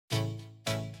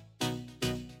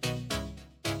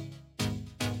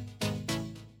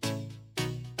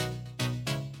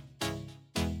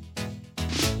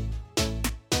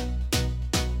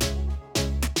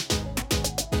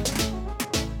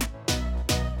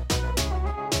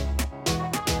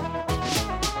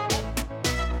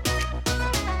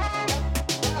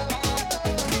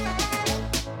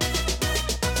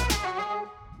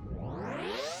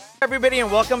Everybody,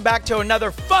 and welcome back to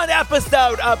another fun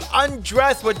episode of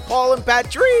Undressed with Paul and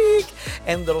Patrick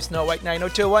and Little Snow White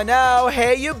 90210.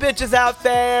 Hey, you bitches out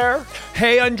there.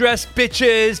 Hey, Undressed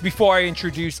bitches. Before I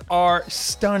introduce our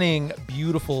stunning,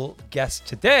 beautiful guest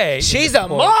today. She's a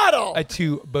model.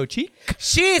 To Boutique.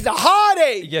 She's a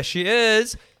hottie. Yes, she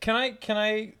is. Can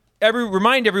I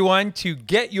remind everyone to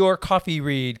get your coffee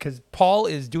read, because Paul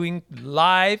is doing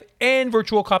live and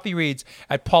virtual coffee reads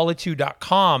at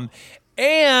paula2.com.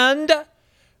 And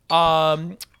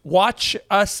watch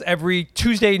us every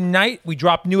Tuesday night. We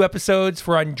drop new episodes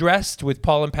for Undressed with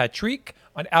Paul and Patrick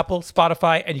on Apple,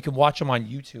 Spotify, and you can watch them on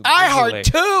YouTube. iHeart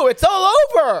too. It's all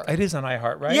over. It is on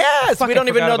iHeart, right? Yes. We don't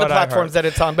even know the platforms that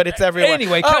it's on, but it's everywhere.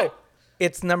 Anyway,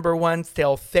 it's number one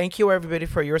still. Thank you, everybody,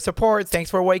 for your support. Thanks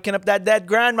for waking up that dead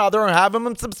grandmother and having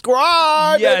them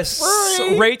subscribe. Yes.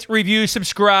 Rate, review,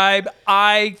 subscribe.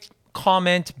 I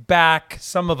comment back.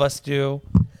 Some of us do.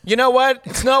 You know what?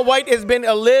 Snow White has been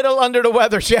a little under the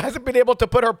weather. She hasn't been able to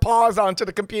put her paws onto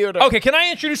the computer. Okay, can I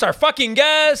introduce our fucking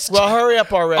guest? Well, hurry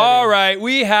up already. All right,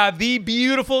 we have the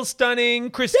beautiful,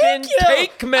 stunning Kristen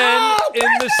Taekman in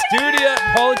the studio,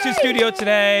 Paula 2 studio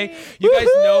today. You guys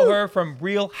know her from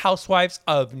Real Housewives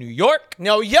of New York.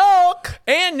 New York.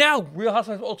 And now Real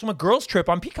Housewives Ultimate Girls Trip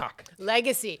on Peacock.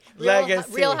 Legacy.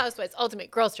 Legacy. Real Housewives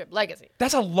Ultimate Girls Trip. Legacy.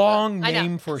 That's a long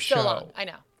name for a show. So long. I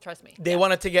know. Trust me. They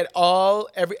wanted to get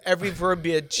every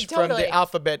verbiage from the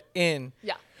alphabet in.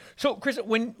 Yeah. So, Kristen,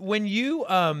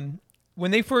 when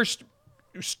they first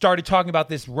started talking about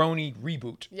this RHONY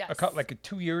reboot, like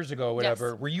 2 years ago or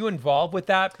whatever, were you involved with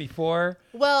that before?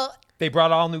 Well, they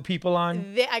brought all new people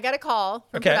on? I got a call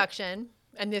from production.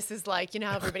 And this is like, you know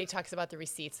how everybody talks about the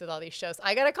receipts with all these shows.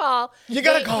 I got a call. You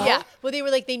got a call? Yeah. Well, they were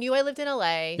like, they knew I lived in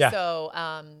LA. Yeah. So,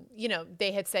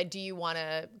 they had said, do you want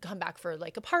to come back for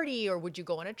like a party or would you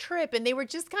go on a trip? And they were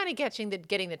just kind of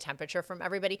getting the temperature from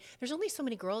everybody. There's only so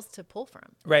many girls to pull from.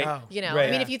 Right. Oh, right.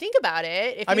 I mean, if you think about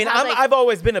it. I've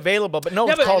always been available, but no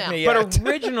one's called me yet. But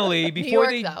originally,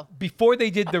 before they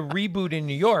did the reboot in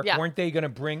New York, weren't they going to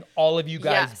bring all of you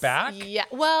guys back? Yeah.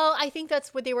 Well, I think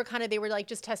that's what they were like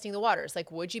just testing the waters.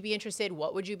 Like, would you be interested?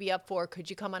 What would you be up for? Could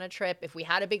you come on a trip? If we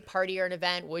had a big party or an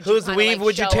event, would you Whose weave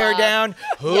would you tear down?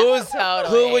 Who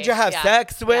would you have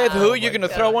sex with? Who are you going to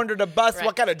throw under the bus? Right.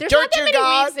 What kind of dirt you got? There's not that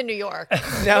many weaves in New York.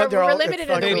 We're limited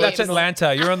in the weaves. That's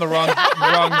Atlanta. You're on the wrong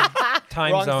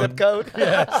time wrong zone. Zip code.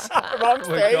 Yes. Wrong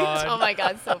state. Oh my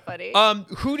God, so funny.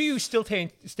 Who do you still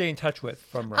stay in touch with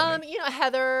from RHONY?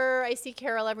 Heather. I see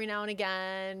Carol every now and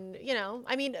again.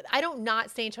 I mean, I don't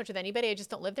not stay in touch with anybody. I just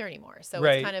don't live there anymore, so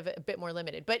it's kind of a bit more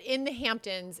limited. But in the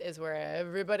Hamptons is where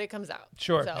everybody comes out.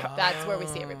 Sure. So that's where we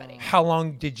see everybody. How long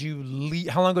ago did you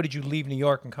leave New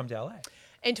York and come to LA?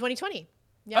 In 2020.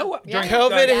 Yeah. Oh, during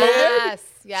COVID hit?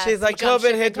 Yes. She's like,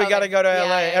 COVID hit, we got to go to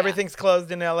LA. Yeah. Everything's closed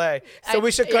in LA. So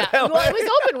we should go to LA. Well, it was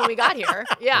open when we got here.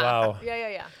 Yeah. Wow.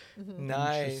 Yeah. Mm-hmm.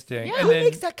 Nice. Interesting. Yeah, who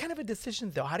makes that kind of a decision,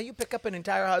 though? How do you pick up an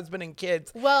entire husband and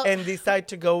kids and decide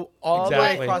to go all the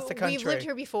way across the country? We've lived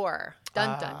here before.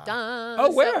 Dun, dun, dun.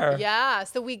 Oh, where?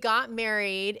 So we got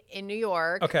married in New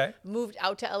York. Okay. Moved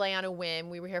out to LA on a whim.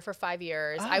 We were here for 5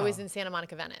 years. I was in Santa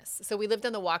Monica, Venice. So we lived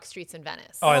on the walk streets in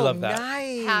Venice. Oh, I love that.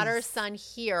 Nice. Had our son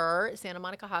here, Santa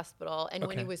Monica Hospital. And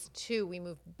when he was 2, we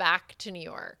moved back to New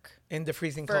York. In the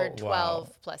freezing for cold.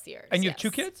 12 plus years. And you have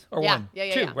 2 kids or one?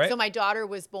 Yeah. 2, right? So my daughter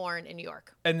was born in New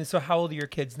York. And so how old are your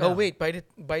kids now? Oh, wait. By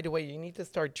the way, you need to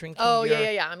start drinking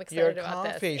yeah. I'm excited about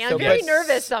coffee. this. And I'm very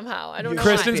nervous somehow. I don't know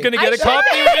Kristen's why. going to get a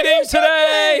coffee reading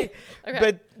today.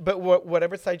 Okay. But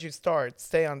whatever side you start,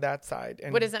 stay on that side.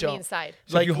 And what does that mean, side?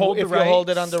 So like if you hold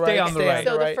it on the right, stay on the right.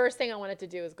 So the first thing I wanted to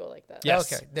do is go like this.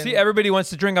 Yes. Okay. See, everybody wants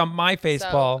to drink on my face,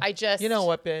 Paul. You know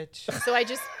what, bitch? So I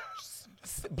just...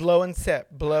 blow and sip,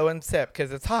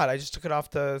 because it's hot. I just took it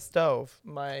off the stove,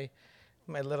 my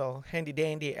little handy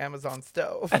dandy Amazon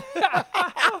stove.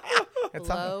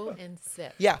 Blow and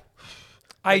sip. Yeah.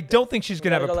 I don't think she's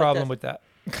going to have a problem with that.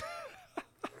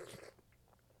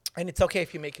 And it's okay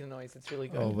if you make a noise. It's really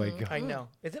good. Oh my God. I know.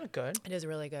 Isn't it good? It is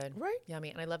really good. Right? Yummy.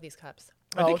 And I love these cups.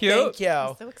 Thank you. I'm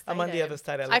so excited. I'm on the other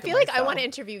side. I feel like I want to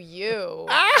interview you.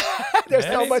 There's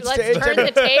so much Let's to turn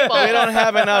the table. We don't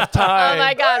have enough time. Oh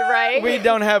my God, right? We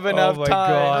don't have enough time.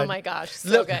 God. Oh my gosh, so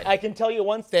Look, good. I can tell you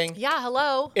one thing. Yeah,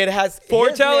 hello. It has 4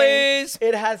 his name. tellies.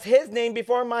 It has his name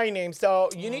before my name, so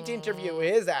you need to interview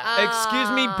his ass.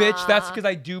 Excuse me, bitch. That's because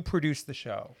I do produce the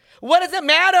show. What does it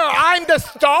matter? I'm the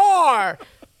star.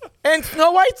 And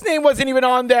Snow White's name wasn't even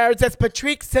on there. It says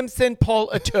Patrick Simpson Paul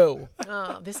Atou.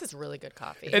 Oh, this is really good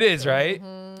coffee. It is, right?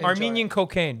 Armenian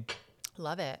cocaine.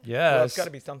 Love it. Yes. Well, it's got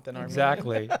to be something.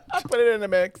 Exactly. Put it in the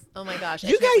mix. Oh my gosh.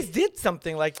 You guys did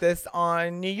something like this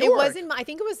on New York. It wasn't. I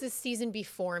think it was this season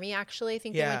before me. Actually, I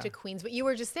think they went to Queens. But you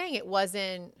were just saying it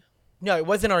wasn't. No, it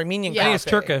wasn't Armenian. I think it's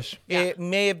Turkish. It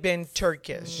may have been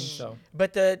Turkish. I think so.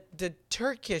 But the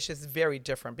Turkish is very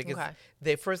different because Okay.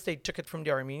 they took it from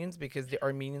the Armenians because the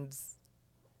Armenians,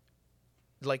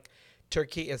 like,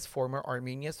 Turkey is former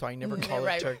Armenia, so I never call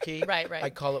it Turkey. Right. I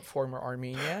call it former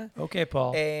Armenia. Okay,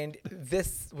 Paul. And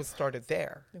this was started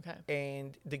there. Okay.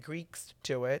 And the Greeks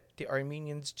do it, the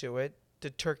Armenians do it, the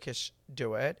Turkish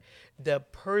do it. The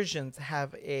Persians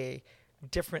have a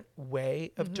different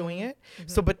way of doing it.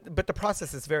 So but the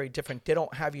process is very different. They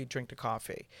don't have you drink the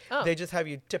coffee. They just have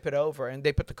you tip it over and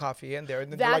they put the coffee in there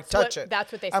and then they're like, touch it.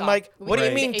 That's what they I'm saw. like, what do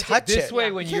you mean touch it? This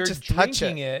way, when You you're can't just touch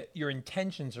drinking it, your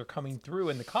intentions are coming through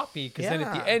in the coffee because then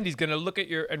at the end, he's going to look at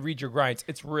and read your grinds.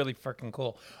 It's really freaking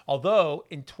cool. Although,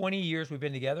 in 20 years we've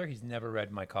been together, he's never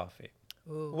read my coffee.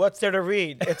 Ooh. What's there to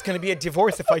read? It's going to be a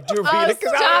divorce if I do read it.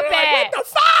 Stop it. Like, what the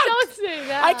fuck? Don't say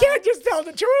that. I can't just tell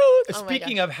the truth. Oh my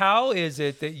Speaking gosh. of, how is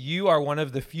it that you are one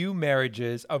of the few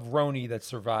marriages of RHONY that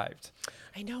survived?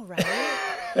 I know, right?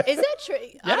 Is that true?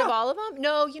 Out of all of them?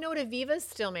 No, you know what? Aviva's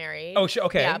still married. Oh,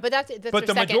 okay. Yeah, but that's But her the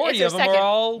second, majority it's of her them are second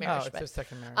all- marriage, Oh, it's but, their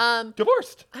second marriage.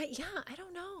 Divorced. I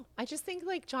don't know. I just think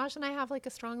like Josh and I have like a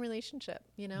strong relationship,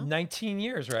 you know? 19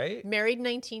 years, right? Married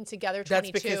 19, together That's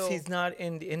 22. because he's not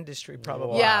in the industry,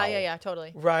 probably. Yeah,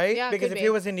 totally. Right? Yeah, because could if be. he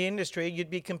was in the industry, you'd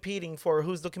be competing for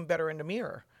who's looking better in the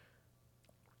mirror.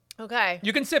 Okay.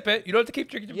 You can sip it. You don't have to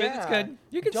keep drinking your It's good.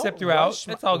 You can Don't sip throughout. rush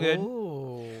It's all good.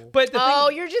 Ooh. But the Oh,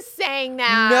 thing, you're just saying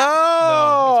that. No.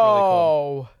 it's really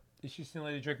cool. is she still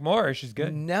letting you drink more or she's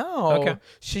good? No. Okay.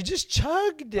 She just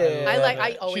chugged it.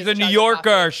 I always She's a New chug Yorker.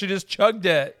 coffee. She just chugged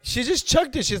it. She just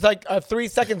chugged it. She's like, 3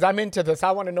 seconds. I'm into this.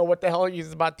 I want to know what the hell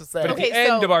he's about to say. But Okay, at the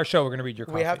end so- of our show, we're going to read your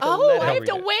coffee. We have to Oh, let I him have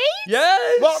to read it. wait?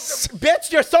 Yes. Well, bitch,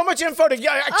 there's so much info to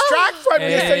extract from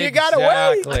you, so you gotta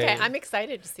wait. Exactly. Okay, I'm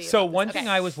excited to see So about this. one Okay. thing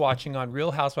I was watching on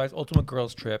Real Housewives Ultimate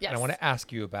Girls Trip, and I Yes. want to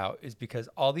ask you about, is because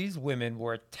all these women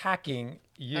were attacking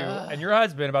you and your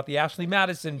husband about the Ashley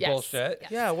Madison Yes. bullshit.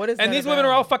 Yes. Yeah, what is that And these women are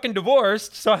about? all fucking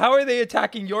divorced. So how are they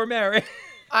attacking your marriage?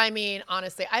 I mean,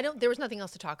 honestly, there was nothing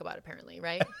else to talk about apparently,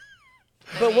 right?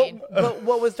 But mean-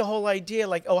 what was the whole idea?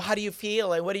 Like, oh, how do you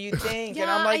feel? And what do you think? and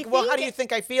Yeah, I'm like, I well, how think do you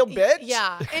think I feel, bitch?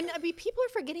 Yeah. And I mean, people are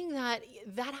forgetting that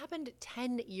happened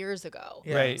 10 years ago.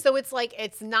 Yeah. Right. So it's like,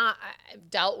 it's not, I've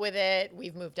dealt with it.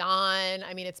 We've moved on.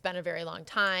 I mean, it's been a very long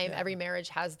time. Every marriage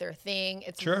has their thing.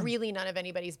 It's Sure. really none of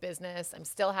anybody's business. I'm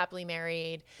still happily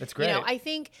married. That's You know, great. I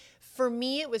think for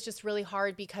me, it was just really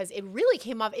hard because it really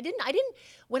came off.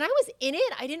 When I was in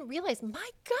it, I didn't realize, my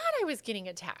God, I was getting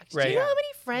attacked. Right. Do you know Yeah. how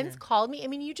many friends called me? I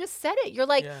mean, you just said it. You're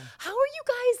like, Yeah. how are you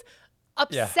guys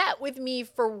Yeah. upset with me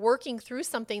for working through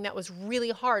something that was really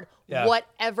hard, Yeah.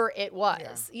 whatever it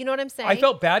was? You know what I'm saying? I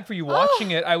felt bad for you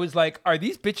watching it. I was like, are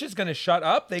these bitches going to shut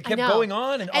up? They I kept know. going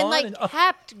on and on. like and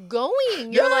kept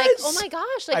going. You're like, oh Yes! my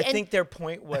gosh! I Like, and think their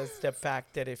point was the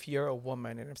fact that if you're a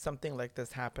woman and if something like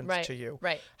this happens Right, to you,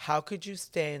 right. how could you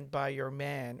stand by your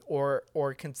man or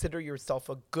consider yourself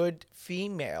a good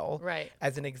female Right.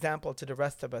 as an example to the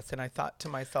rest of us? And I thought to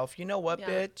myself, you know what, Yeah.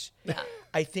 bitch? Yeah.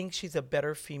 I think she's a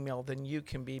better female than you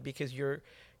can be because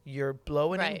you're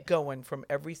blowing and Right. going from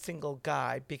every single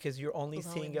guy because you're only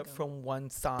Blowing seeing and it going. from one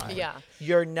side. Yeah.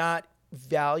 You're not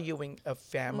valuing a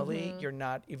family. Mm-hmm. You're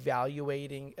not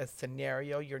evaluating a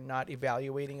scenario. You're not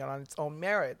evaluating it on its own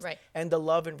merits. Right. And the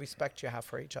love and respect you have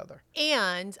for each other.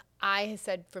 And I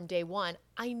said from day one,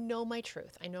 I know my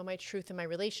truth. I know my truth in my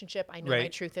relationship. I know my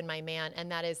Right. truth in my man,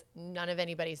 and that is none of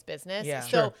anybody's business. Yeah. So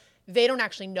Sure. they don't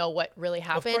actually know what really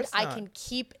happened. course I not. can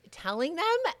keep telling them,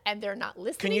 and they're not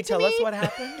listening. Can you to tell me. us what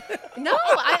happened? No,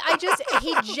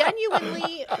 he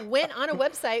genuinely went on a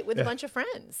website with a bunch of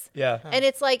friends. Yeah. And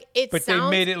it's like, But they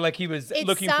made it like he was it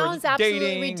looking sounds for absolutely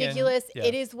dating. and- ridiculous. yeah.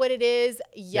 It is what it is.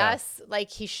 Yes, like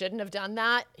he shouldn't have done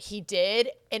that. He did.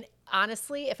 And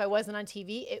honestly, if I wasn't on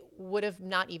TV, it would have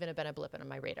not even been a blip on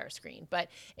my radar screen. But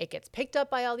it gets picked up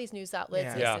by all these news outlets.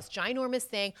 Yeah. It's Yeah. this ginormous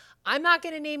thing. I'm not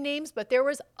going to name names, but there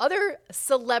was other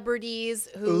celebrities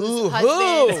whose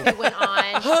husbands who went on.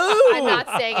 I'm not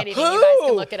saying anything. You guys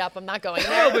can look it up. I'm not going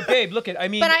there. No, but babe, look at, I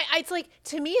mean. But it's like,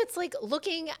 to me, it's like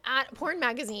looking at porn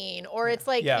magazine, or it's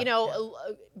like, Yeah.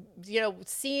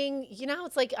 seeing,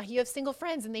 it's like you have single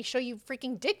friends and they show you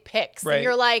freaking dick pics, Right. and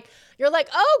you're like,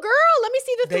 oh girl, let me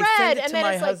see the They thread, send it and to then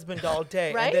my it's like, husband all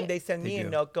day. Right? And then they send They me a do.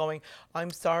 note going,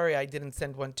 I'm sorry I didn't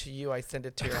send one to you. I sent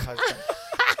it to your husband.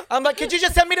 I'm like, could you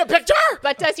just send me the picture?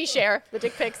 but does he share the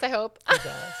dick pics? I hope.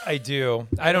 I do.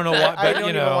 I don't know what, but I don't you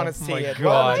even know. want to see my it.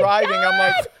 While I'm God. driving, I'm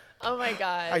like, Oh my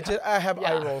God. I have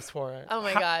eye rolls for it. Oh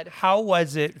my God. How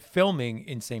was it filming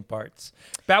in St. Barts?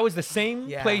 That was the same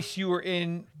place you were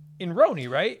in RHONY,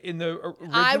 right? In the original?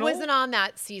 I wasn't on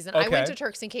that season. I went Okay. to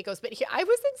Turks and Caicos, but I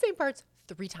was in St. Barts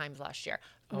 3 times last year.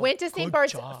 Went to St.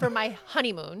 Barts for my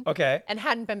honeymoon. Okay. And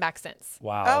hadn't been back since.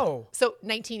 Wow. Oh. So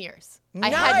 19 years.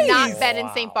 Nice. I had not been in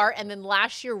St. Bart. And then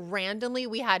last year, randomly,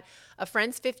 we had a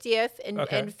friend's 50th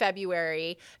in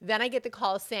February. Then I get the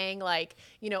call saying like,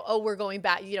 oh, we're going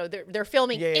back. They're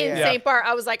filming in St. Bart.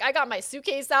 I was like, I got my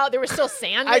suitcase out. There was still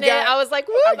sand in it. I was like,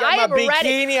 woo, I am ready.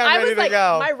 I'm ready to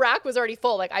go. My rack was already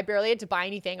full. Like I barely had to buy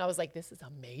anything. I was like, this is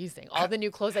amazing. All the new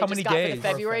clothes I just got for the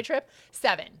February trip.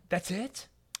 7. That's it?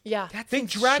 Yeah. They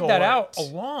dragged that out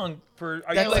along for.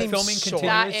 Are you like filming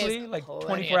continuously, like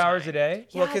 24 hours a day?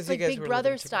 Yeah, it's like Big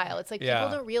Brother style. It's like people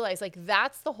don't realize like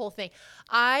that's the whole thing.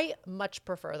 I much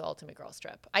prefer the Ultimate Girls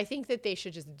Trip. I think that they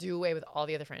should just do away with all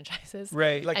the other franchises,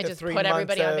 right? Like and the just 3 put months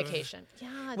everybody on of- vacation.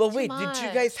 Yeah. Well, it's wait, too did you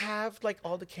much. guys have like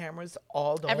all the cameras,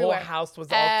 Everywhere. whole house was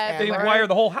all cameras? They wire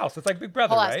the whole house. It's like Big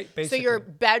Brother, Hold on. right? So your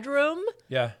bedroom,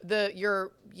 the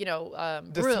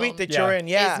room suite that you're in,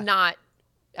 is not.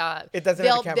 It doesn't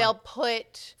have a camera. They'll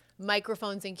put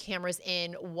microphones and cameras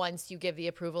in once you give the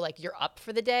approval, like you're up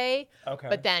for the day. Okay.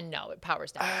 But then no, it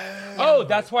powers down. Oh,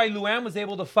 that's why Luann was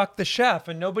able to fuck the chef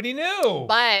and nobody knew.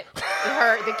 But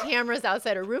the cameras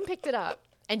outside her room picked it up.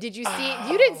 And did you see?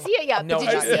 You didn't see it yet, No, but did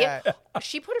you not see yet. it?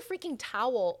 She put a freaking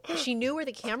towel. She knew where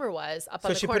the camera was up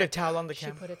on the she corner. put a towel on the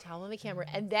camera. She put a towel on the camera,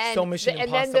 and then So Mission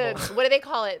and then Impossible. what do they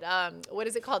call it? What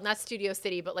is it called? Not Studio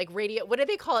City, but like radio. What do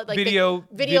they call it? Like Video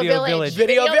Video Village.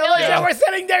 Video Village. And we're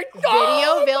sitting there.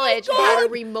 Video Village had a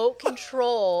remote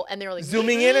control, and they were like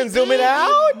Zooming in and zooming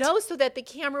out? No, so that the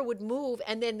camera would move,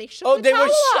 and then they shook Oh, the they were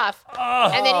towel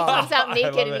off, and then he comes out I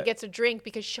naked love and he it. gets a drink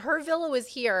because her villa was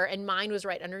here and mine was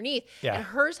right underneath, Yeah. and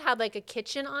hers had like a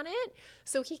kitchen on it.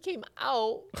 So he came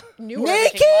out, knew where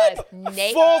everything was,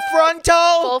 naked, Full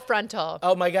frontal. full frontal.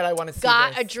 Oh my God, I want to see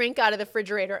Got this. a drink out of the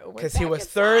refrigerator Because he was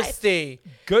thirsty.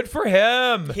 Good for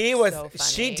him. He was. So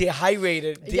She funny.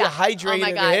 dehydrated Yeah. him. Oh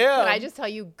my God! Can I just tell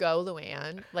you, go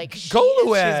Luann. Like Go, she is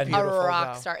Luann. just a Beautiful,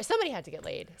 rock though. star. Somebody had to get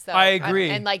laid. So I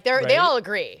agree. and like they Right? all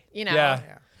agree. Yeah. Yeah.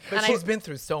 But And she's been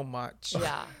through so much.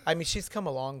 Yeah. I mean, she's come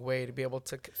a long way to be able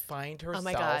to find herself. Oh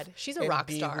my God. She's a and rock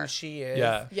be star. who she is.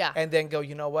 Yeah. Yeah. And then go,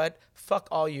 you know what? Fuck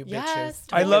all you Yes, bitches.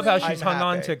 I love how Totally. she's I'm hung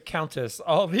on happy. to Countess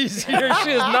all these years.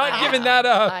 She has not given that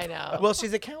up. I know. Well,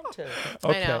 she's a countess.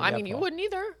 Okay, I know. I yeah, mean, you Paul. wouldn't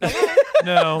either.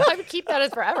 No. I would keep that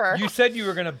as forever. You said you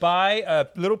were going to buy a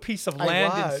little piece of I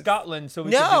land in was. Scotland so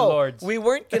we could be No, lords. we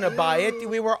weren't going to buy it.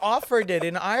 We were offered it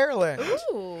in Ireland.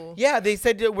 Ooh. Yeah, they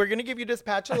said, we're going to give you this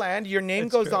patch of land. Your name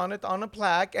goes on it on a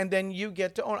plaque, and then you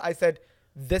get to own. I said,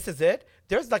 this is it?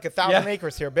 There's like 1,000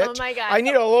 acres here, bitch. Oh my God. I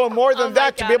need a little more than Oh my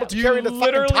that to be able God. to carry the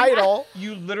fucking title.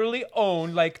 You literally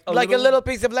own like a Little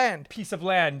piece of land. piece of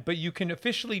land, but you can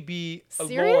officially be a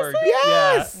Seriously? lord.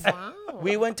 Yes. Yeah. Wow.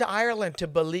 We went to Ireland to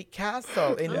Ballick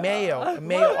Castle in Mayo,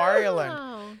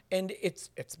 Ireland, and it's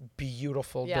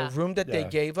beautiful. Yeah. The room that they Yeah.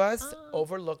 gave us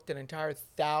overlooked an entire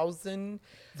 1,000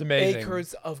 It's amazing.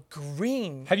 acres of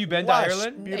green. Have you been to lush,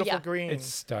 Ireland? Beautiful Yeah. green. It's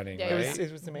stunning, Yeah, right?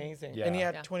 It was amazing. Yeah. And he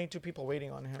had Yeah. 22 people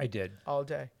waiting on him. I did. all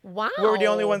day. Wow. We were the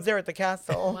only ones there at the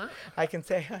castle. Wow. I can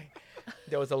say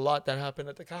there was a lot that happened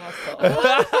at the castle.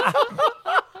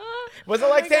 Was it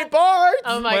like St. Bart's?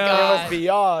 Oh my Well, It God. was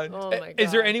beyond. Oh my God.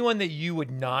 Is there anyone that you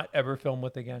would not ever film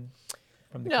with again?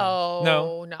 From the No.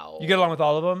 No? No. You get along with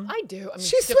all of them? I do. I mean,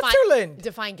 She's Switzerland.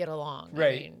 Define get along.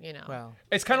 Right. I mean, you know. Well,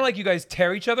 It's kind of like you guys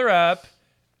tear each other up,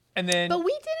 and then But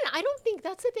we didn't. I don't think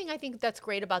that's the thing. I think that's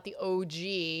great about the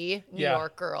OG New Yeah.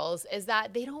 York girls is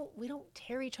that we don't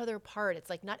tear each other apart. It's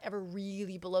like not ever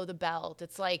really below the belt.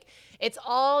 It's like it's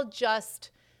all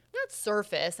just not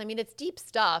surface. I mean, it's deep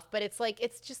stuff, but it's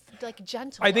just like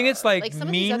gentle. I think it's like, some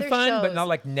of these mean other fun, but shows- not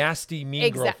like nasty mean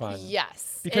girl Exactly. fun.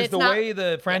 Yes. And Because it's the not- way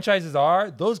the franchises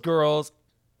are, those girls,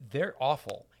 they're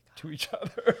awful to each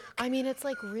other. I mean, it's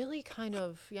like really kind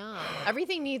of, yeah.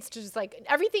 Everything needs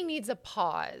a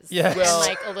pause. Yes. Well, and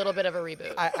like a little bit of a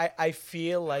reboot. I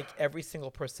feel like every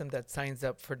single person that signs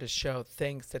up for the show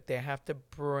thinks that they have to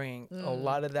bring a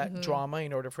lot of that drama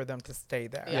in order for them to stay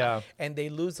there. Yeah. And they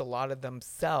lose a lot of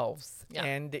themselves Yeah.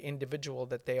 and the individual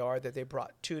that they are, that they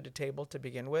brought to the table to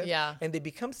begin with. Yeah. And they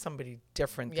become somebody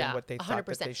different Yeah, than what they thought that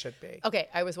 100%. they should be. Okay,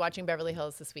 I was watching Beverly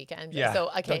Hills this weekend. Yeah. So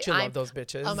okay, Don't you love those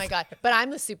bitches? Oh my God! But I'm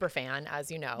the super super fan,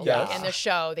 as you know. Yes. Like in the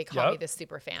show, they call me the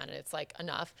super fan, and it's like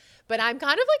enough. But I'm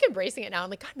kind of like embracing it now. I'm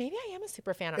like, God, maybe I am a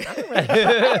super fan. I don't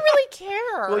really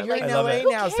care. Well, you're like, in love LA it.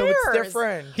 now, so it's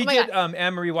different. He my did God.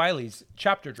 Anne-Marie Wiley's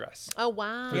chapter dress. Oh,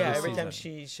 wow. Yeah, this every time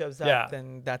season. she shows up, Yeah.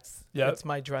 then that's Yep.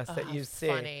 my dress that you see,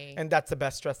 funny. and that's the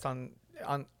best dress on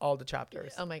all the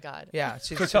chapters. Oh, my God. Yeah,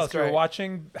 she's So tell she's us, you were great.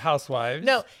 watching Housewives.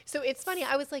 No, so it's funny.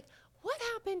 I was like, what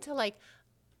happened to like,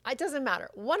 it doesn't matter.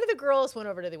 One of the girls went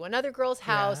over to one other girl's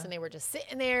house Yeah. and they were just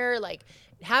sitting there like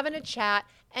having a chat,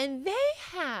 and they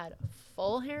had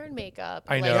full hair and makeup.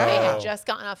 I Like know. they had just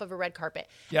gotten off of a red carpet.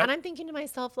 Yep. And I'm thinking to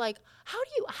myself, like, how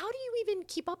do you even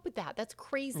keep up with that? That's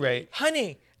crazy. Right.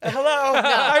 Honey, hello.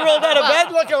 I rolled out of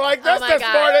bed looking like this my this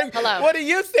God. morning. Hello. What do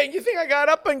you think? You think I got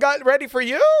up and got ready for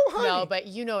you? Honey? No, but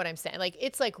you know what I'm saying. Like,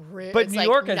 it's like But it's New like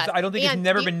York, nuts. I don't think it's And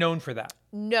never e- been known for that.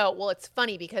 No, well, it's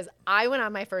funny because I went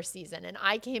on my first season and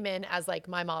I came in as like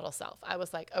my model self. I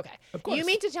was like, okay, course. you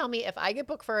mean to tell me if I get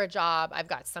booked for a job, I've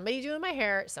got somebody doing my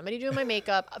hair, somebody doing my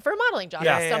makeup for a modeling job.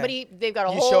 Yeah. Somebody, they've got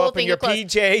a You whole show up thing in your of clothes.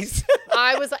 PJs.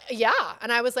 I was like, yeah.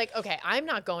 And I was like, okay, I'm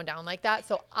not going down like that.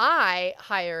 So I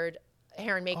hired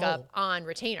hair and makeup on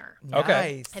retainer.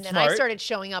 Okay. Nice. And then Smart. I started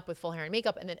showing up with full hair and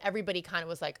makeup, and then everybody kind of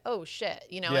was like, "Oh shit,"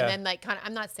 you know. Yeah. And then like kind of,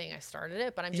 I'm not saying I started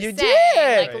it, but I'm just You saying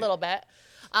did. like a little bit.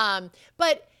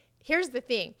 But here's the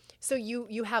thing: so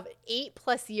you have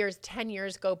 8+ years, 10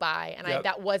 years go by, and Yep.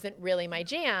 that wasn't really my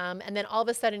jam. And then all of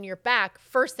a sudden you're back.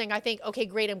 First thing I think, okay,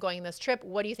 great, I'm going on this trip.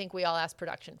 What do you think we all asked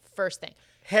production? First thing,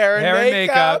 Hair and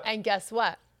makeup. and guess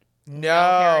what? No.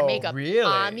 Hair and makeup. really?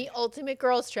 On the ultimate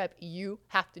girls trip, you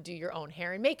have to do your own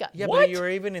hair and makeup. Yeah, What? but you were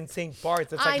even in St.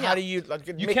 Bart's. It's I like, how know. do you? Like,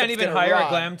 You makeup's can't even gonna hire a run.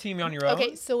 glam team on your own?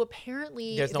 Okay, so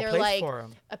apparently There's no they're place like, for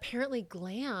 'em. apparently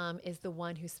glam is the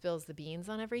one who spills the beans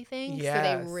on everything. So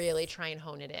Yes. they really try and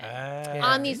hone it in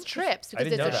Ah. on these trips because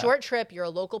didn't it's know a that. short trip. You're a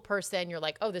local person. You're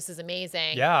like, oh, this is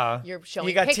amazing. Yeah. You're showing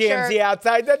You got a picture. TMZ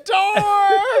outside the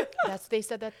door. They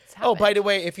said that's Oh, by the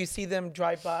way, if you see them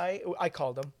drive by, I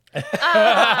called them.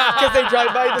 Because they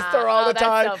drive by the store all the that's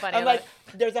time. so funny. I'm I like, love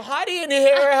there's a hottie in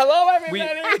here. Hello, We,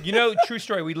 everybody. you know, true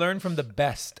story. We learned from the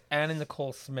best, Anna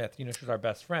Nicole Smith. You know, she was our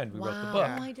best friend. We wrote the book.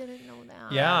 Oh, I didn't know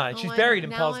that. Yeah, and she's buried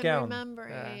in now Paul's I'm gown.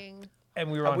 Remembering. And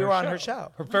we were on, we her, were on show. her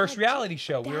show. Her first reality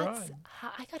show we were That's- on.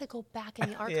 I got to go back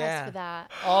in the archives Yeah. for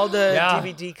that. All the Yeah.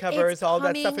 DVD covers, It's all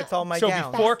that stuff. coming It's all my So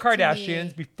gowns. before Back to Kardashians,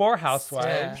 me. before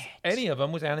Housewives, Yeah. any of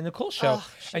them was Anna Nicole show.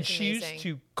 Oh, she's and she amazing. used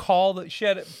to call she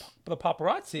had the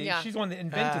paparazzi. Yeah. She's the one that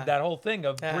invented Ah. that whole thing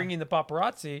of Yeah. bringing the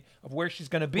paparazzi of where she's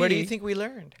going to be. Where do you think we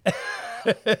learned?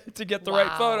 to get the right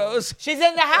Wow. photos? She's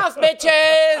in the house,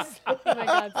 bitches. Oh my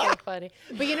God, so funny.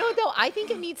 But you know what though? I think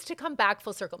it needs to come back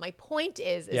full circle. My point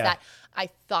is Yeah. that I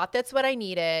thought that's what I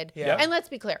needed. Yeah. And let's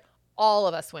be clear. All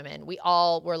of us women, we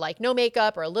all were like no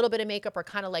makeup or a little bit of makeup or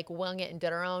kind of like wing it and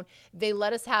did our own. They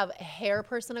let us have a hair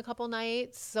person a couple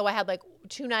nights. So I had like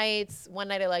 2 nights. One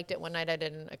night I liked it. One night I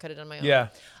didn't. I could have done my own. Yeah.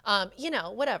 You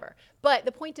know, whatever. But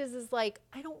the point is like,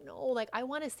 I don't know. Like I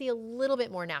want to see a little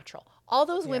bit more natural. All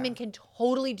those women can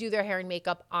totally do their hair and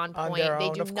makeup on On point. their They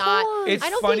own, do of not. course. It's I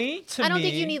don't funny think, to I don't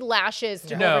think me- you need lashes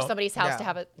to No. go over somebody's house No. to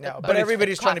have a. No. a- But a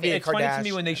everybody's trying to be coffee. a It's funny to me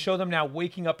Kardashian. when they show them now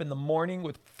waking up in the morning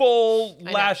with full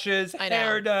know. lashes, I know.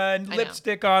 hair done, I know.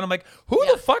 lipstick on. I'm like, who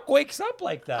Yeah. the fuck wakes up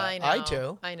like that? I know. I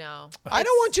do. I know. I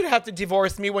don't want you to have to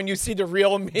divorce me when you see the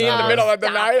real me in the No. middle of the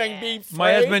Stop night it. and be afraid,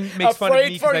 My husband makes fun of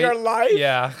me for 'cause your life.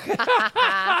 Yeah,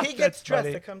 He gets That's dressed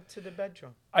funny. to come to the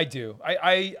bedroom. I do.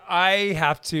 I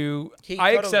have to. He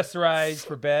I totally- accessorize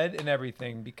for bed and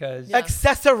everything because Yeah.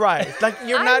 Accessorize. Like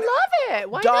you're I not love it.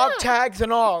 Why dog not? tags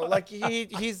and all. Like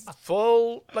he's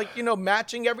full, like,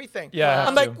 matching everything. Yeah, I have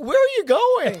I'm like, to. where are you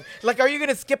going? Like, are you going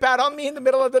to skip out on me in the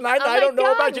middle of the night and Oh I my don't know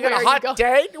God, about you? where Got a are you hot going?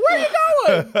 date? Where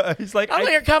are you going? he's like, I'm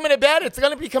like, you're coming to bed. It's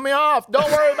going to be coming off. Don't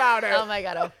worry about it. Oh my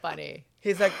God, how funny.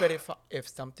 He's like, but if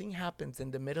something happens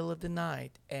in the middle of the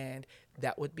night and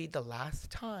that would be the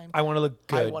last time, I want to look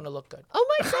good. I want to look good. Oh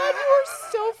my God, you are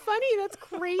so funny. That's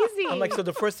crazy. I'm like, so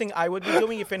the first thing I would be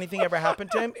doing if anything ever happened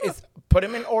to him is put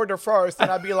him in order first. And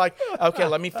I'd be like, okay,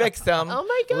 let me fix him. Oh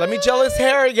my Let me gel his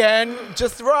hair again,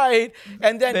 just right.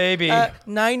 And then, Baby.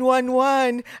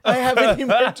 911, I have an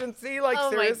emergency. Like,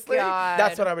 Oh my seriously? God.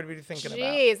 That's what I would be thinking about.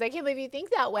 Jeez, I can't believe you think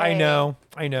that way. I know.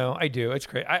 I do. It's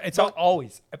great. I've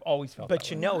always felt. But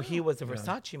that you way. know, he was a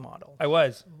Versace model. I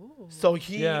was. So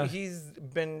Yeah. he's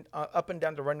I've been up and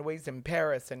down the runways in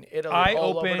Paris and Italy, I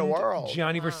all over the opened world.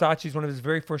 Gianni Versace's one of his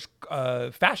very first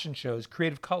fashion shows,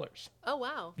 Creative Colors. Oh,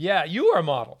 wow. Yeah, you were a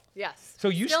model. Yes. So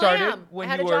you Still started am. when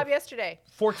I had you a were job yesterday.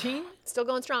 14? Still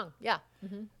going strong. Yeah.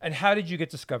 And how did you get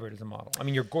discovered as a model? I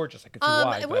mean, you're gorgeous. I could see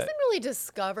why. It but- wasn't really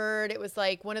discovered. It was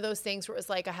like one of those things where it was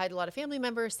like I had a lot of family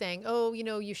members saying, "Oh,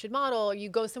 you should model." Or you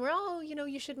go somewhere, "Oh,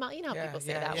 you should model." You know how people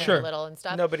say that when Sure. you're little and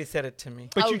stuff. Nobody said it to me.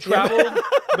 But Oh, you traveled,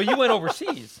 but you went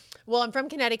overseas. Well, I'm from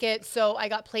Connecticut, so I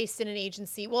got placed in an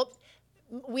agency. Well,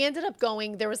 we ended up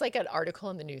going. There was like an article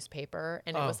in the newspaper,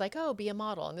 and it was like, "Oh, be a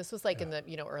model." And this was like in the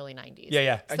early '90s.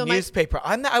 Yeah. A So newspaper.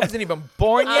 I wasn't even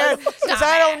born yet. Stop Because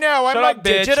I don't know. I'm Shut like up,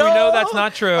 bitch. digital. We know that's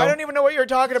not true. I don't even know what you're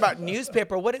talking about.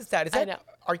 Newspaper. What is that? Is I that know.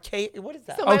 arcade? What is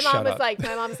that? So Oh, my shut mom was up.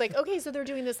 like, okay, so they're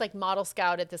doing this like model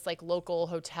scout at this like local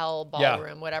hotel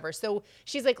ballroom, whatever. So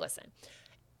she's like, listen,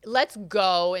 let's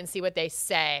go and see what they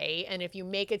say. And if you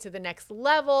make it to the next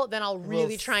level, then I'll really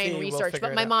We'll try and see. We'll research. figure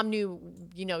But it my out. mom knew,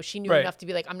 she knew Right. enough to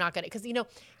be like, I'm not going to, because,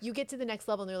 you get to the next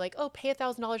level and they're like, oh, pay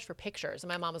 $1,000 for pictures. And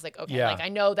my mom was like, okay, Yeah. like I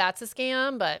know that's a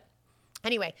scam, but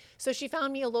anyway, so she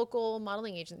found me a local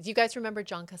modeling agency. You guys remember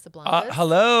John Casablancas?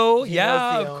 Hello. He Yeah,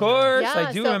 was the of owner. course. Yeah,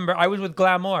 I do so- remember. I was with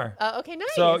Glamour. Okay,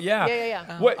 nice. So, yeah.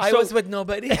 Yeah. What- I so- was with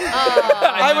nobody.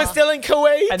 I was still in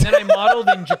Kuwait. And then I modeled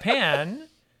in Japan,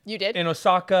 You did? in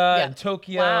Osaka, Yeah. and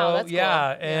Tokyo. Wow, that's cool.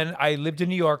 Yeah. Yeah. And I lived in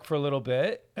New York for a little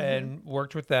bit and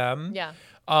worked with them. Yeah.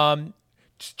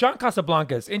 John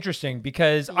Casablancas, interesting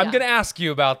because I'm Yeah. going to ask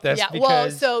you about this Yeah,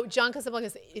 because well, so John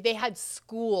Casablancas, they had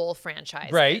school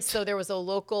franchises. Right. So there was a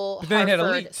local but then they had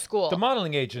Harvard Elite, school. the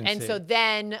modeling agency. And so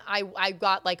then I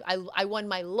got like, I won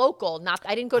my local,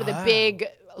 I didn't go to the big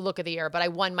look of the year, but I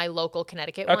won my local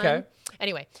Connecticut Okay. one.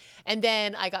 Anyway, and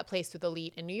then I got placed with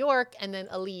Elite in New York and then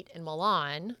Elite in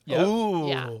Milan. Yeah. Ooh.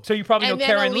 Yeah. So you probably And know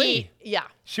then Karen Elite, Lee. yeah.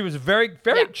 She was very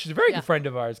Yeah. she's a very Yeah. good friend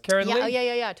of ours. Karen Yeah, Lee. oh,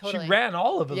 yeah, totally. She ran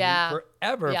all of Elite Yeah.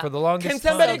 forever Yeah. for the longest Can time.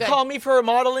 somebody good. call me for a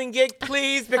modeling gig,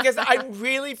 please? Because I'm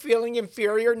really feeling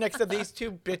inferior next to these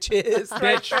two bitches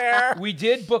right there. We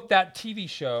did book that TV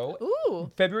show.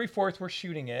 Ooh. February 4th, we're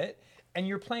shooting it. And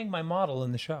you're playing my model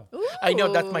in the show. I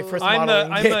know that's my first I'm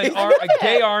modeling gig. a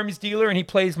gay arms dealer, and he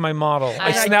plays my model. I And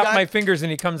I snap got- my fingers,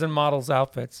 and he comes in models'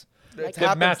 outfits It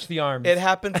that match the arms. It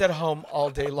happens at home all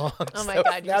day long. Oh my So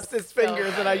God, you're snaps his so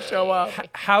fingers and I show up.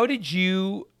 How did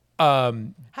you?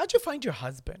 How'd you find your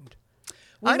husband?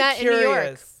 We I'm met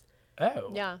curious. in New York.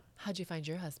 Oh, Yeah. How'd you find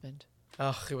your husband?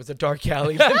 Ugh, it was a dark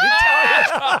alley. Let me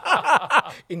tell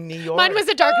you. In New York. Mine was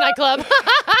a dark nightclub.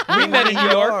 we met in New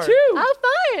York too. How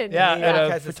fun. Yeah, New at York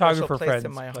a has a photographer special place friend's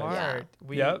in my place. heart.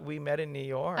 Yeah. We met in New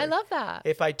York. I love that.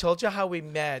 If I told you how we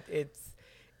met, it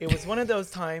was one of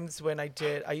those times when I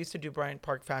used to do Bryant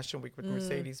Park Fashion Week with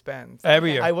Mercedes-Benz.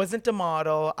 Every year. I wasn't a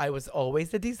model. I was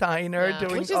always a designer Yeah,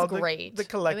 doing which is all great. the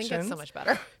collections. I think it's so much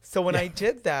better. So when I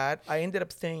did that, I ended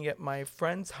up staying at my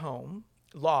friend's home,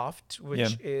 Loft, which Yeah.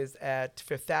 is at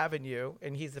Fifth Avenue,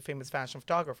 and he's a famous fashion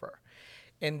photographer.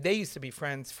 And they used to be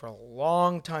friends for a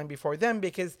long time before them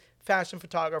because fashion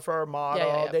photographer,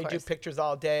 model, of they do course. pictures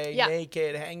all day, Yeah.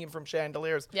 naked, hanging from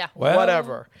chandeliers, Yeah. Well-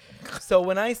 whatever. So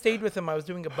when I stayed with him, I was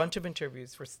doing a bunch of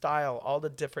interviews for Style, all the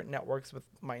different networks with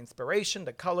my inspiration,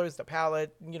 the colors, the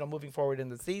palette, moving forward in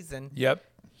the season. Yep.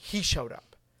 He showed up.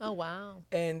 Oh, wow.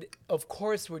 And of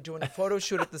course, we're doing a photo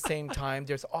shoot at the same time.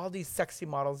 There's all these sexy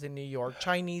models in New York,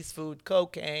 Chinese food,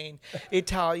 cocaine,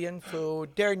 Italian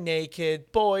food. They're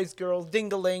naked, boys, girls,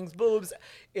 dinglings, boobs.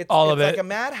 It's All of like it. a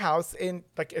madhouse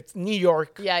it's New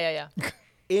York Yeah.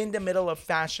 in the middle of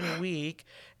Fashion Week,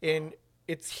 and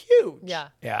it's huge. Yeah.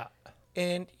 Yeah.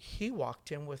 And he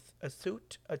walked in with a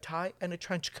suit, a tie, and a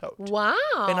trench coat. Wow.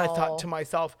 And I thought to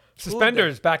myself, who the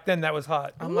Suspenders back then. That was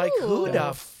hot. I'm like, who Ooh.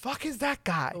 the fuck is that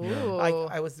guy? Ooh.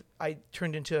 I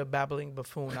turned into a babbling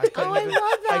buffoon. I couldn't I even,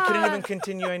 love I couldn't that. even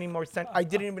continue any more. I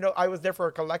didn't even know I was there for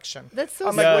a collection. That's so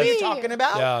I'm like, what are you sweet. talking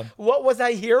about? Yeah. What was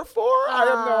I here for? I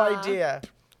have no idea.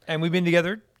 And we've been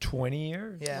together 20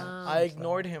 years. Yeah, Wow. I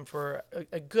ignored him for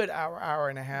a good hour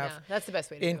and a half Yeah, that's the best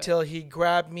way to do it. until he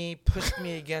grabbed me, pushed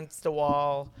me against the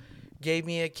wall, gave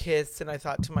me a kiss, and I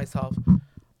thought to myself,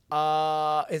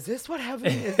 is this what heaven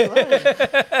is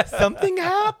like? Something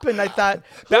happened. I thought,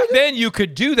 Back then, you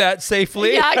could do that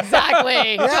safely. Yeah,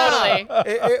 exactly.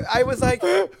 Totally. I was like,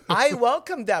 I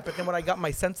welcomed that. But then when I got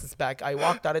my senses back, I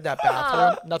walked out of that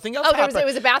bathroom. Nothing else Oh, happened. it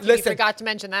was a bathroom. Listen, You forgot to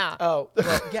mention that. Oh,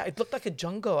 well, yeah, it looked like a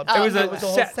jungle. It was It a was a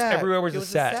whole set. set. Everywhere was It a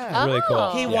set. set. It was really cool.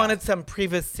 Oh. He Yeah. wanted some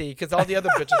privacy because all the other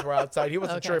bitches were outside. He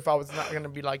wasn't Okay. sure if I was not going to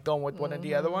be like going with one of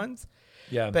the other ones.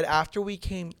 Yeah. But after we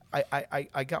came,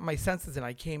 I got my senses and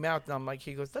I came out and I'm like,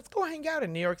 he goes, let's go hang out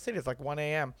in New York City. It's like 1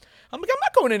 a.m. I'm like, I'm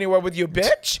not going anywhere with you,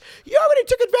 bitch. You already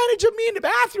took advantage of me in the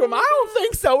bathroom. I don't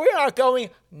think so. We are going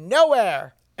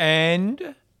nowhere.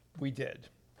 And we did.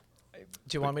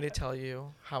 Do you want me to tell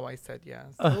you how I said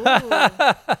yes?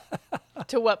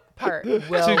 To what part?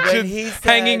 Well, when he said,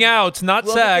 hanging out, not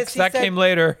Well, sex. because he That said- came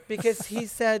later. because he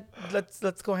said,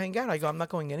 let's go hang out. I go, I'm not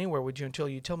going anywhere with you until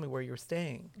you tell me where you're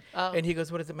staying. Oh. And he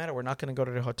goes, what does it matter? We're not going to go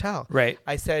to the hotel. Right.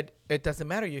 I said, it doesn't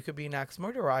matter. You could be an axe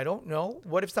murderer. I don't know.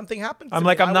 What if something happens to I'm me?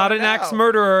 like, I'm I not wanna an axe know.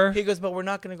 murderer. He goes, but we're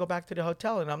not going to go back to the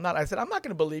hotel. And I'm not. I said, I'm not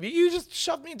going to believe you. You just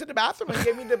shoved me into the bathroom and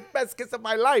gave me the best kiss of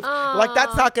my life. Like,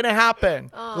 that's not going to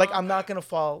happen. Like, I'm not going to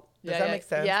fall. Does that make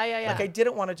sense? Yeah. Like, I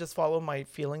didn't want to just follow my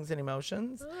feelings and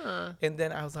emotions. And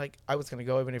then I was like, I was going to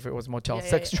go even if it was Motel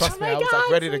 6. yeah. Trust Oh me, my I was God,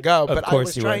 like ready to go. But I course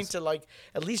was he trying was. to like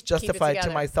at least justify it to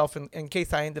together. myself in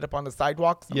case I ended up on the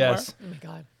sidewalk somewhere. Yes. Oh my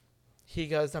God. He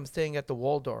goes, I'm staying at the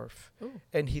Waldorf.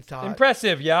 And he thought,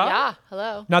 Impressive, yeah? Yeah.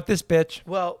 Hello. Not this bitch.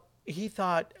 well, he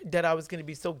thought that I was going to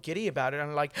be so giddy about it.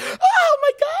 I'm like, oh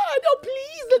my God, oh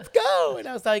please, let's go. And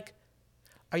I was like,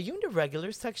 are you in the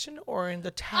regular section or in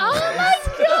the towers? Oh my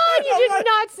God. You did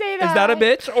not say that. Is that a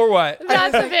bitch or what?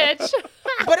 That's a bitch.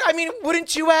 But I mean,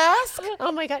 wouldn't you ask?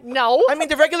 Oh my God. No. I mean,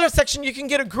 the regular section you can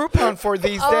get a Groupon for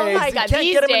these Oh days. my You God, can't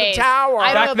these get them in the days. tower.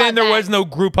 I don't know Back then, about there that. was no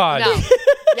Groupon. No.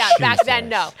 Yeah, back then,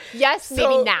 no. Yes, maybe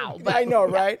So- now. But I know,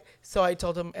 right? So I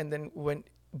told him, and then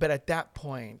but at that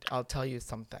point, I'll tell you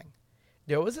something.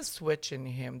 There was a switch in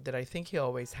him that I think he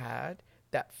always had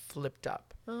that flipped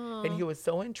up. And he was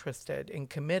so interested and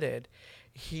committed.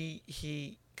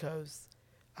 He goes,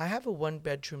 I have a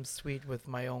 1-bedroom suite with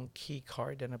my own key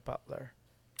card and a butler.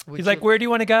 He's like, where do you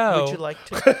want to go? Would you like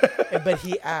to? But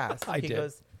he asked. I he did.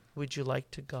 goes, would you like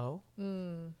to go?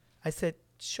 I said,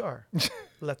 sure,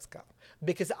 let's go.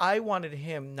 Because I wanted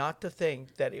him not to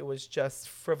think that it was just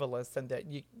frivolous and that,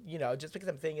 you know, just because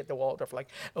I'm staying at the Waldorf, like,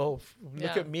 oh, look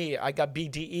Yeah. at me. I got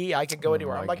BDE. I could go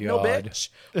anywhere. I'm my like, no, God. bitch.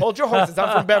 Hold your horses.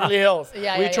 I'm from Beverly Hills.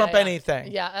 We trump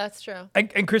anything. Yeah, that's true.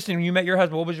 And Kristen, when you met your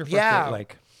husband, what was your first Yeah. date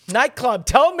like? Nightclub.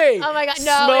 Tell me. Oh my God.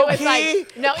 No, Smoky, it was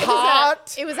like, no,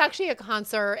 hot. it was actually a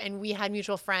concert and we had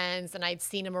mutual friends and I'd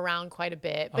seen him around quite a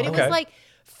bit. But it Okay. was like,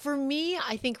 for me,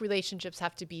 I think relationships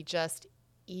have to be just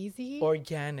easy,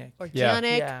 Organic.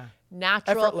 organic, Yeah.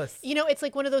 natural. Effortless. You know, it's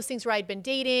like one of those things where I'd been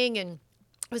dating and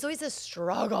it was always a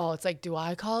struggle. It's like, do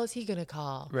I call? Is he going to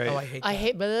call? Right. Oh, I hate that. I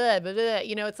hate blah, blah, blah.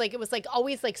 You know, it's like it was like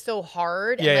always like so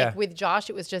hard. And Yeah, like yeah. with Josh,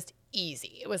 it was just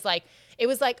easy. It was like,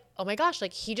 oh my gosh,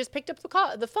 like he just picked up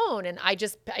the phone and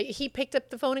he picked up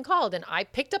the phone and called and I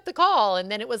picked up the call. And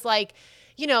then it was like,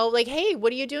 you know, like, hey,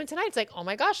 what are you doing tonight? It's like, oh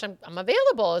my gosh, I'm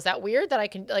available. Is that weird that I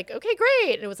can like, okay,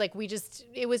 great. And it was like,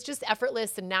 it was just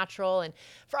effortless and natural. And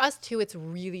for us too, it's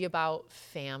really about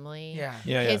family. Yeah.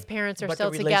 Yeah, His yeah. parents are But the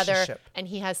still together relationship. and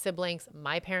he has siblings.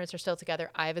 My parents are still together.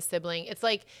 I have a sibling. It's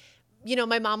like, you know,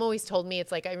 my mom always told me,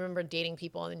 it's like, I remember dating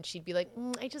people and she'd be like,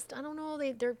 I don't know.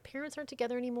 Their parents aren't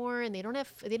together anymore and they don't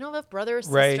have a brother or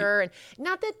Right. sister. And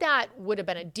not that that would have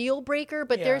been a deal breaker,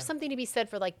 but Yeah. there's something to be said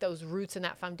for like those roots and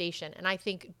that foundation. And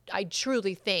I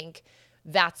truly think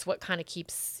that's what kind of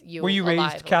keeps you Were you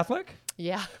alive. raised Catholic?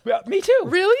 Yeah. Yeah, me too.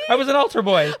 Really? I was an altar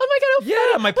boy. Oh my God. How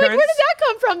Yeah, funny. my Like, where parents- did that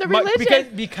come from? The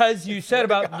religion? Because you said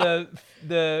about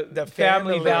the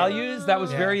family family. values, that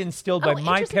was Yeah. very instilled by Oh,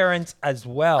 my interesting. parents as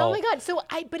well. Oh my God.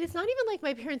 But it's not even like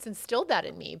my parents instilled that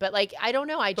in me, but like, I don't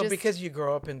know. I But just, because you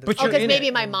grow up in the But oh, you're because in maybe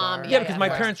it. my mom. Yeah, because my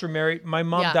yeah. parents were married. My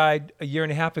mom Yeah. died a year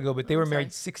and a half ago, but they were sorry.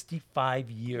 married 65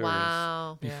 years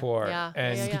Wow. before. Yeah.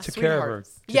 And Yeah, he yeah. took care of her.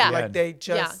 Sweethearts. to Yeah. the Like end. they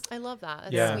just. Yeah, I love that.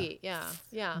 That's Yeah. sweet. Yeah,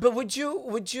 yeah. But would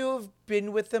you have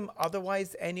been with them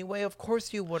otherwise anyway? Of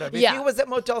course you would have. If Yeah. he was at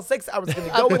Motel 6, I was going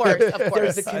to go Of with course, him. of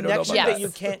course. There's a I don't know about connection that. that you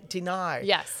can't deny.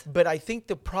 Yes. But I think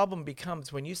the problem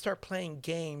becomes when you start playing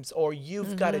games or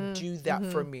you've got to do that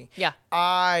for me. Yeah.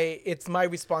 It's my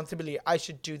responsibility. I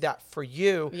should do that for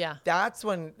you. Yeah. That's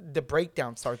when the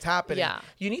breakdown starts happening. Yeah.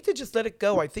 You need to just let it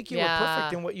go. I think you were Yeah.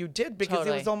 perfect in what you did because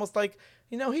Totally. it was almost like,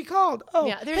 he called. Oh,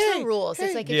 Yeah, there's hey, no rules. hey.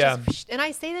 It's like, Yeah. and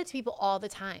I say that to people all the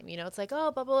time. You know, it's like, oh,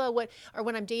 blah, blah, blah, or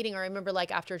when I'm dating, or I remember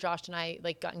like after Josh and I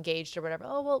like got engaged or whatever.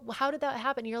 Oh, well, how did that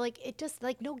happen? And you're like, it just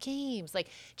like no games. Like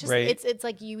just, Right. it's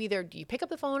like you either you pick up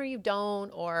the phone or you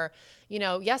don't, or,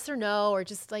 yes or no, or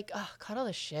just like, oh, cut all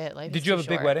the shit. Life Did is you have too a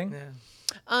big short. wedding?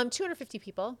 Yeah. 250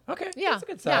 people. Okay. Yeah. That's a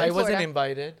good Yeah, size. I in wasn't Florida.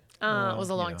 invited. It was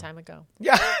a long you know. time ago.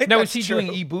 Yeah. Now, was that's he true.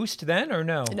 doing e-boost then or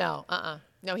no? No,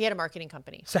 No, he had a marketing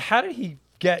company. So how did he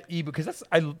get Ibu? Because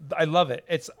I love it.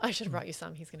 I should have brought you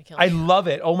some. He's gonna kill I me. love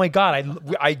it. Oh my God,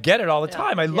 I get it all the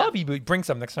time. I love Ibu. Bring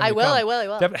some next time. I will.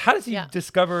 How does he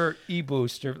discover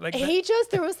e-boost? Or like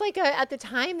There was like at the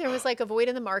time there was like a void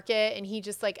in the market, and he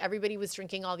just like everybody was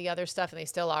drinking all the other stuff, and they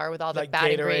still are with all the Like bad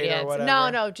Gatorade or ingredients.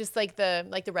 whatever? No, just like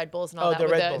the Red Bulls and all that. the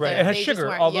with Red Bulls. Right, it has they sugar. just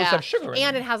weren't- All those have sugar in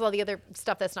and them. it has all the other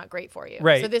stuff that's not great for you.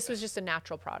 Right. So this was just a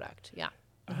natural product. Yeah.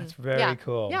 That's very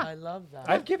cool. Yeah. I love that.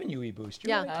 I've given you e-boost. You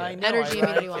Yeah. like it. I know. Energy,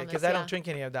 immunity, wellness, because I don't yeah. drink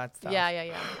any of that stuff.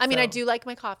 Yeah. I mean, I do like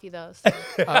my coffee though. So.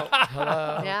 Oh,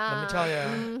 hello. Yeah. Let me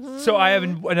tell you. So I have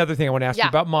another thing I want to ask you Yeah.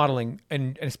 about modeling,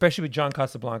 and especially with John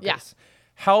Casablancas. Yeah.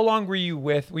 How long were you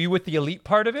with the elite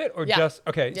part of it, or Yeah. just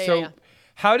okay? Yeah, so. yeah.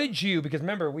 How did you? Because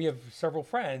remember, we have several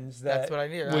friends that That's what I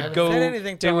need. I would haven't go. said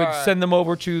anything to they would her. send them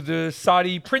over to the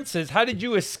Saudi princes. How did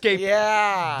you escape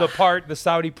Yeah. the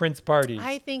Saudi prince parties?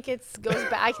 I think it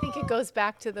goes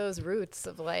back to those roots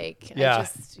of like, Yeah. I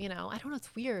just, I don't know.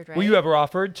 It's weird, right? Were you ever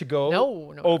offered to go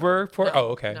No, over for? no, Oh,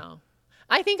 okay. No.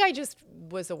 I think I just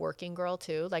was a working girl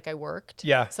too. Like I worked.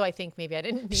 Yeah. So I think maybe I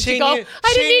didn't need She to go. knew-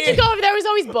 I didn't she need to knew- go over there. I was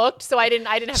always booked, so I didn't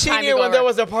have She time to knew go when over. there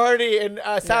was a party in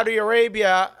Saudi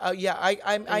Arabia. I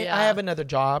Yeah. have another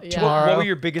job Yeah. tomorrow. What were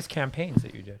your biggest campaigns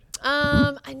that you did?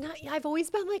 I've always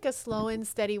been like a slow and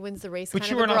steady wins the race. But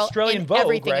kind you of were a an girl Australian in Vogue,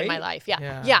 everything right? in my life. Yeah.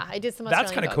 Yeah. Yeah. I did some That's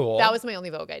Australian kinda Vogue. cool. That was my only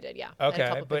Vogue I did. Yeah. I had a Okay,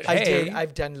 couple but pictures. hey.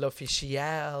 I've done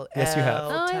L'Officiel. Yes, you have.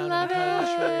 Oh, I Town love and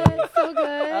Country. it. So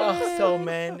good. Oh, so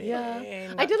many.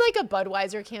 Yeah. I did like a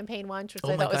Budweiser campaign once, which Oh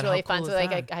I my thought was God, really how fun. cool So is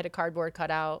like that? I had a cardboard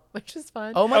cutout, which was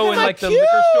fun. Oh my Oh, God. in how like the cute.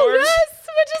 liquor stores? Yes,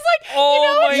 which is like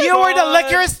Oh my You were the God.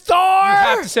 liquor store. You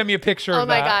have to send me a picture Oh of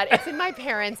my that. God, it's in my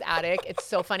parents' attic. It's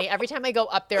so funny. Every time I go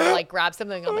up there to like grab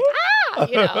something, I'm like,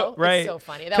 Right. It's so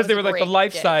funny. That Because was they a were like the great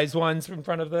life gig. size ones in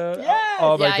front of the. Yes.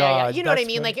 Oh my Yeah. God. You know what I that's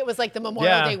mean? funny. Like it was like the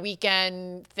Memorial Yeah. Day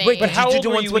weekend thing. Wait, But but how did you old do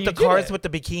were ones you with when the you did cars it? with the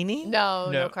bikini?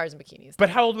 no cars and bikinis. But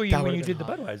how old were you That when you would've did the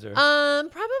been hot.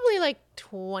 Budweiser? Probably like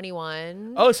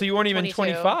 21. Oh, so you weren't even 22.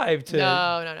 25 to.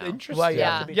 No. Interesting. Well,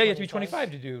 Yeah. Yeah, you have to be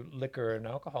 25 to do liquor and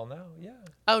alcohol now. Yeah.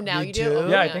 Oh, now You you do? do? Oh,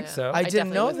 Yeah, I think so. I didn't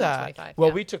definitely know wasn't that. 25, Well,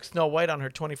 yeah. we took Snow White on her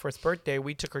 21st birthday.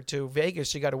 We took her to Vegas.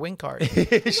 She got a wing card.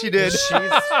 She did.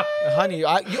 Honey,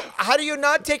 how do you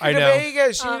not take her I to know.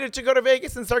 Vegas? She needed to go to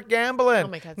Vegas and start gambling. Oh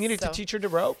my God, You needed to so teach her the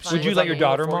ropes. funny. Would you It was let like your a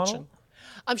daughter little model?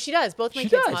 fortune. She does. Both my She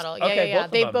kids does? model. Okay, Yeah. both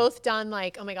of They've them. both done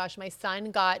like, oh my gosh, my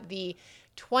son got the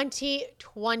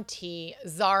 2020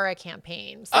 Zara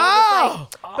campaign. So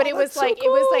it was that's like, so it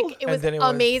was cool. like, it And was then it was-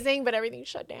 amazing, but everything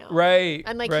shut down. Right.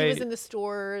 And like right. he was in the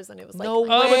stores, and it was like, No Oh,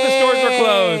 but the stores were Way.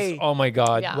 closed. Oh my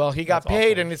God. Yeah. Well, he got That's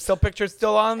paid, awful. and his still picture's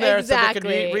still on there, so they could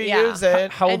Exactly, reuse yeah.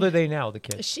 it. How old And- are they now, the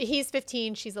kids? He's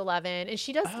 15, she's 11, and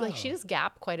she does she does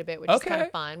Gap quite a bit, which is Okay. kind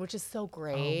of fun, which is so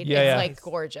great. Yeah, it's yeah. like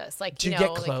gorgeous. Like Do you know,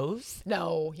 get like- clothes?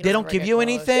 no, he They doesn't don't ever give get you clothes.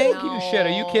 anything? Give you shit. Are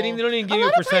you kidding? They don't even give you a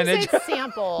lot of times percentage. it's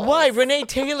samples. Why? Renee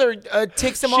Taylor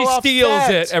takes them She all off steals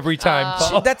set. it every time.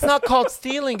 Paul. That's not called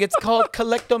stealing. It's called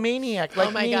collectomaniac. Like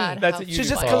Oh my me. God. That's what you She do,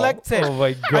 just Paul. collects it. Oh my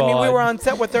I mean, we God. were on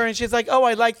set with her, and she's like, "Oh,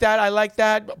 I like that. I like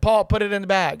that." Paul, put it in the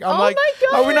bag. I'm Oh like,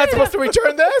 my "Are we not God. supposed to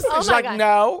return this?" Oh And she's my like, God.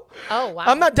 "No." Oh wow.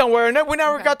 I'm not done wearing it. We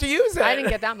never got to use it. I didn't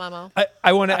get that memo.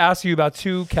 I want to ask you about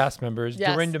two cast members,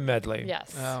 Yes. Dorinda Medley.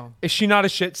 Yes. Oh. Is she not a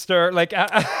shit stir? Like, I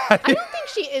don't think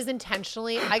she is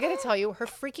intentionally. I gotta tell you, her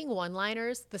freaking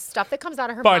one-liners, the stuff that comes out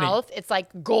of her Funny. mouth, it's like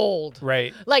gold.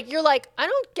 right. Like you're like, I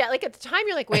don't get. Like at the time,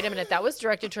 you're like, wait a minute, that was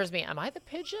directed towards me. Am I the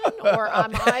pigeon or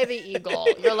am I the eagle?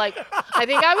 You're like, I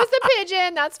think I was the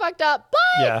pigeon. That's fucked up.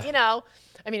 But Yeah. you know,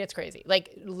 I mean, it's crazy.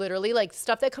 Like literally, like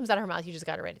stuff that comes out of her mouth, you just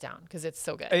gotta write it down because it's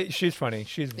so good. She's funny.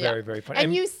 She's very, very funny.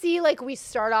 And you see, like we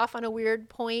start off on a weird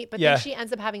point, but Yeah. then she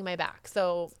ends up having my back.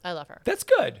 So I love her. That's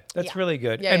good. That's Yeah. really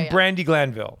good. Yeah, and yeah, yeah. Brandi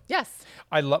Glanville. Yes.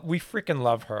 We freaking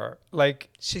love her. Like,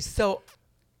 She's so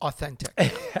authentic.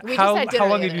 We how just had dinner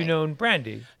long the have other you night. known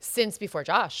Brandi? Since before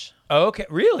Josh. Oh, okay.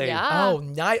 Really? Yeah. Oh,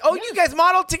 nice. Oh, you guys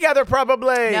modeled together,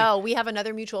 probably. No, we have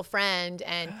another mutual friend,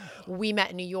 and we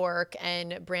met in New York,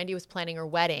 and Brandi was planning her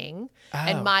wedding,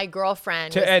 and my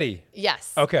girlfriend To was, Eddie.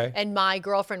 Yes. Okay. And my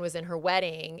girlfriend was in her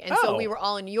wedding, and Oh. so we were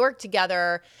all in New York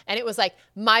together, and it was like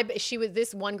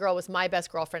this one girl was my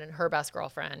best girlfriend and her best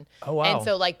girlfriend. Oh, wow. And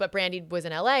so but Brandi was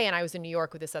in LA, and I was in New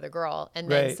York with this other girl, and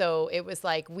then Right. so it was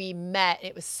like we met. And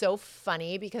it was so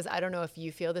funny because I don't know if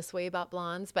you feel this way about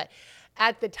blondes, but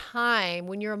at the time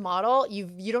when you're a model,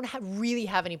 you don't really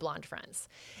have any blonde friends.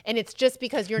 And it's just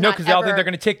because you're not because they all think they're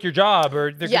going to take your job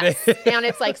or they're going to. And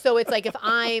it's like, so it's like if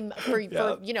I'm for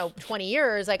 20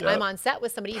 years, like I'm on set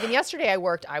with somebody, even yesterday I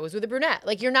was with a brunette.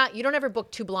 Like you don't ever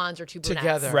book two blondes or two brunettes.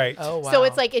 Together. Right. Oh, wow. So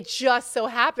it's like, it just so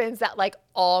happens that like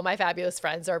all my fabulous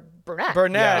friends are brunette.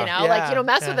 Brunette. You know, like you don't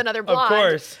mess with another blonde. Of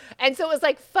course. And so it was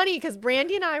like funny because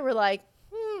Brandi and I were like,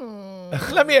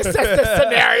 Let me assess this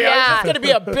scenario. Yeah. Is this going to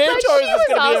be a bitch but or is she this was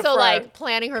going to be a also friend? like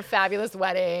planning her fabulous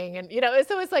wedding, and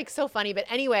so it's like so funny. But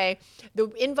anyway, the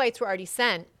invites were already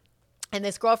sent, and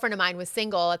this girlfriend of mine was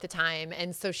single at the time,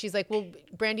 and so she's like, "Well,"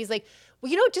 Brandi's like,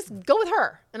 "Well, just go with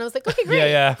her." And I was like, "Okay, great."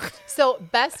 Yeah. So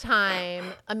best time,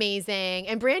 amazing.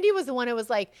 And Brandi was the one who was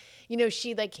like,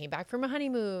 she like came back from a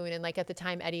honeymoon, and like at the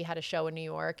time Eddie had a show in New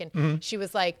York, and she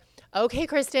was like, "Okay,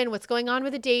 Kristen, what's going on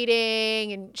with the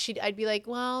dating?" And I'd be like,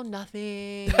 "Well,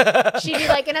 nothing." She'd be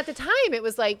like, and at the time it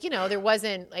was like, there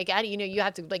wasn't like, you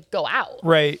have to like go out.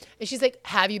 Right. And she's like,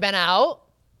 "Have you been out?"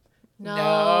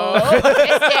 No.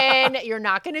 Kristen, you're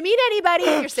not going to meet anybody.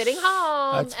 You're sitting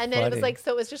home. That's and then it was funny. like,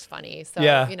 so it was just funny. So,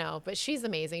 Yeah. but she's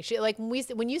amazing. She like,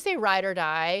 when you say ride or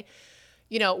die,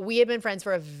 we had been friends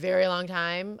for a very long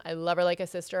time. I love her like a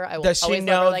sister. I will Does she always love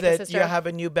know her like a that sister. you have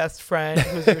a new best friend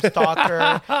who's your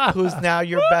stalker, who's now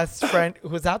your best friend,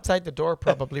 who's outside the door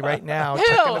probably right now? Who?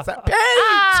 Checking us out.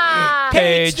 Paige!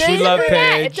 Paige, we Paige, love It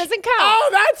Paige. doesn't count. Oh,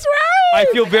 that's right. I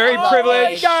feel very Oh,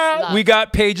 privileged. my God. We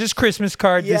got Paige's Christmas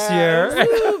card this year.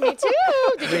 Ooh, me too.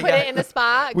 Did you put it in the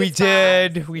spot? We Good spot?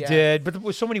 did. We Yeah. did. But there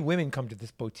was so many women come to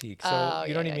this boutique. So, Oh,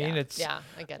 you know yeah, what I mean? yeah. It's Yeah,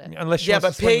 I get it. Unless she Yeah, wants but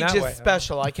to swing Paige that is way.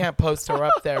 special. I can't post her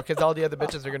up there because all the other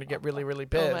bitches are going to get really, really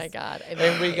pissed. Oh my God. I love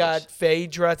And we Paige. got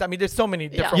Phaedra. I mean, there's so many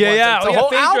different Yeah, ones. yeah. It's Oh, a yeah, whole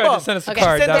Phaedra album. just sent us a Okay.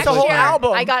 card. She sent That's us a what whole she-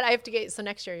 album. I have to get, so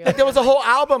next year. There was a whole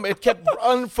album. It kept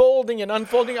unfolding and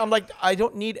unfolding. I'm like, I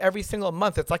don't need every single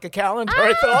month. It's like a calendar.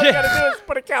 I said, all you got to do is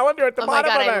put a calendar at the Oh my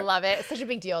bottom God, of it. I love it. It's such a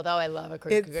big deal, though. I love a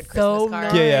good It's Christmas so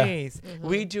card. nice. Yeah, yeah.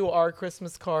 We do our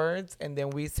Christmas cards and then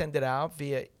we send it out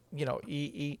via,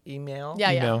 email.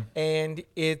 Yeah, yeah. Email. And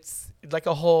it's like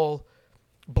a whole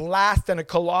blast and a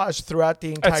collage throughout the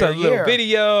entire It's a little year.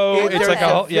 video. It's There's like a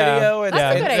whole, video. That's a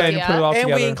and, good and idea. put it all And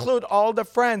together. we include all the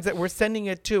friends that we're sending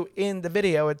it to in the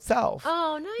video itself.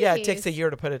 Oh, nice. Yeah, it takes a year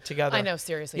to put it together. I know,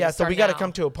 seriously. Yeah, you so we start got to now.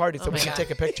 come to a party so Oh we my can God.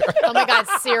 take a picture. Oh my God,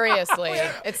 seriously.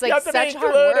 It's like have to be such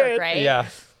hard work, included. right? Yeah.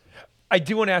 I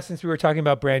do want to ask, since we were talking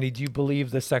about Brandi, do you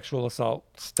believe the sexual assault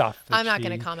stuff? that I'm not she-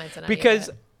 going to comment on any Because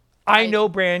of it. I know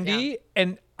Brandi,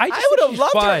 and I just I would think have she's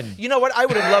loved fun. her. You know what? I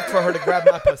would have loved for her to grab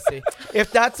my pussy.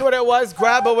 If that's what it was,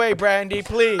 grab away, Brandi,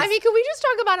 please. I mean, can we just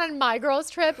talk about on my girls'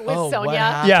 trip with Oh, what Sonja?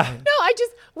 happened? Yeah. No,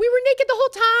 we were naked the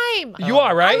whole time. You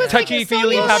are, I right? was like,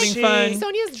 Touchy-feely, Sonja's having like-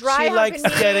 fun. Sonja's dry She likes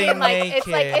humping me, getting and, like, It's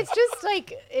like, naked. it's just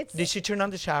like, it's. Did she turn on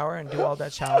the shower and do all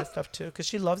that shower stuff too? Because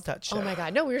she loves that shit. Oh my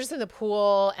God. No, we were just in the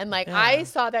pool and like I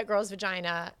saw that girl's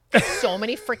vagina so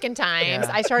many freaking times.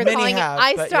 Yeah. I started Many calling have,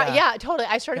 it, but yeah, totally.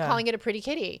 I started calling it a pretty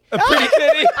kitty. A pretty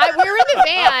kitty. We're in the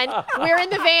van. We're in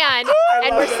the van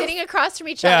and we're sitting across from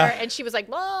each Yeah. other. And she was like,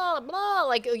 blah, blah,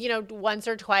 like, once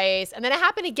or twice. And then it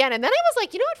happened again. And then I was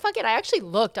like, you know what? Fuck it. I actually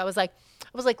looked. I was like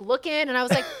looking and I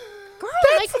was like, girl,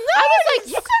 like, I was like,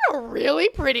 you got a really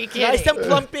pretty kitty. Nice and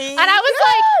plumpy. And I was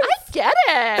like, I get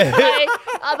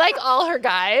it. Like all her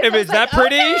guys. If I was it's that like,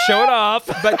 pretty, okay. show it off.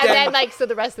 But And then like, so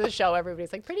the rest of the show,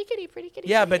 everybody's like, pretty kitty, pretty kitty.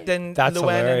 yeah, pretty but kitty. then That's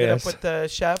Luann ended up hilarious. with the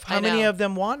chef. How I many know. of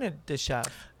them wanted the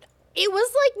chef? It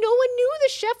was like no one knew the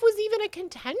chef was even a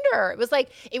contender. It was like,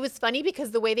 it was funny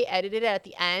because the way they edited it at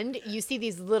the end, you see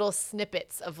these little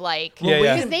snippets of like, Yeah,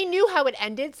 yeah. because they knew how it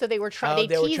ended, so they were trying,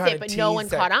 they were teased trying it, to but no one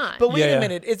tease it. caught on. But wait Yeah, a yeah.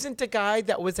 minute, isn't the guy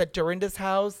that was at Dorinda's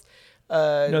house?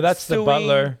 No, that's the suing-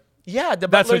 butler. Yeah, the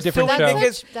That's a butler's different suing show.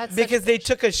 because, That's because such- they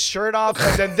took a shirt off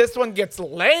and then this one gets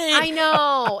laid. I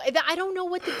know. I don't know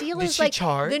what the deal Did is. she Like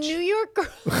charge? the New York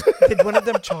girl. Did one of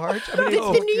them charge? I mean,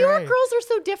 The New York girls are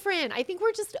so different. I think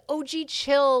we're just OG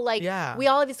chill. Like Yeah. we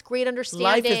all have this great understanding.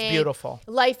 Life is beautiful.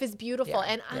 Life is beautiful,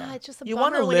 Yeah, and yeah. it's just a You bummer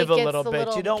want to when it live a gets little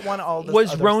bit. You don't want all this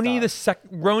Was other RHONY stuff.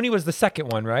 RHONY was the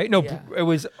second one, right? No, Yeah. it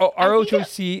was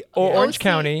RHOC, Orange OC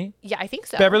County, Yeah, I think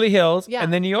so. Beverly Hills, Yeah.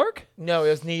 and then New York? No, it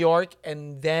was New York,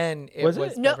 and then it Was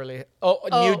was, it? No. Beverly. Oh.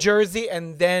 New Jersey,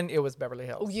 and then it was Beverly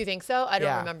Hills. Oh, you think so? I don't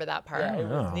Yeah. remember that part. Yeah, it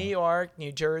was Oh. New York,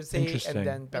 New Jersey, Interesting. and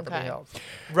then Beverly Okay. Hills.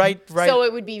 Right. So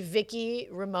it would be Vicky,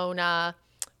 Ramona,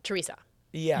 Teresa,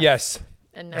 Yeah. Yes.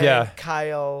 and Yeah.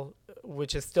 Kyle,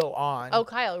 which is still on. Oh,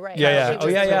 Kyle, right? Yeah, Kyle, yeah. she Oh,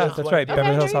 was yeah, the yeah. original. That's right. Okay,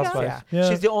 Beverly Hills there you go. Housewives. Yeah. Yeah.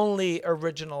 She's the only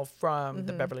original from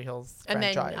the Beverly Hills And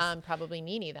franchise. then probably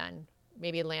Nene then.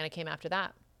 Maybe Atlanta came after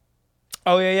that.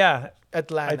 Oh, yeah.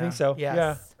 Atlanta. I think so. Yes.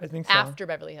 Yeah, I think so. After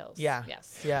Beverly Hills. Yeah.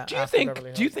 Yes. Yeah. Do you after think?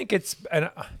 Beverly Do you Hills. think it's? And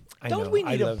Don't we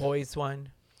need a boys one?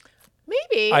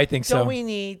 Maybe. I think so. Don't we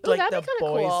need like the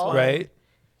boys one? Right.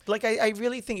 Like I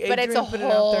really think Adrian but it's a put it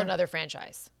out whole there. Another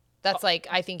franchise. That's like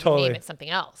I think Totally. you name it something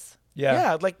else.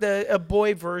 Yeah. Like a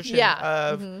boy version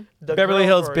of the Beverly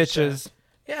girl Hills version. bitches.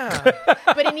 Yeah.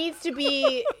 But it needs to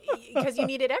be because you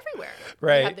need it everywhere.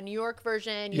 Right. You have the New York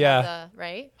version. You have the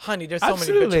right. Honey, there's so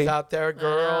Absolutely. many bitches out there,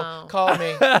 girl. know. Call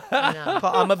me. I know.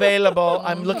 I'm available.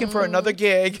 I'm looking for another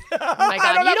gig. Oh my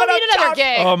God, you don't need another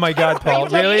gig. Oh my God, Paul.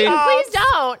 Really? Please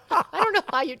don't. I don't know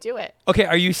how you do it. Okay,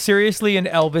 are you seriously an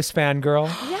Elvis fangirl?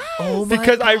 Yes. Oh my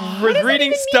Because I was does that reading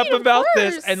even stuff mean? Of about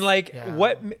this course. and like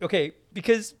okay,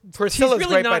 because Priscilla's he's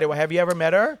really great, not, by the way. Have you ever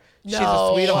met her? She's a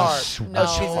No. sweetheart. No.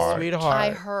 Oh, she's a sweetheart. I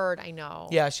heard. I know.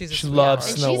 Yeah, she's a She sweetheart. loves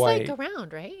And Snow she's White. like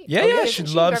around, right? Yeah, Isn't she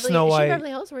in loves Beverly- Snow Is she White. in Beverly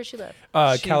Hills? Where does she live?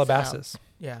 She's Calabasas.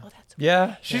 Yeah. Oh, that's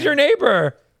Yeah, she's your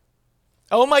neighbor.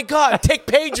 Oh my God, take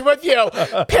Paige with you.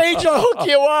 Paige will hook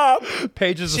you up.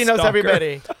 Paige is a She knows stalker.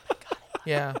 everybody.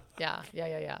 Yeah.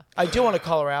 Yeah. I do want to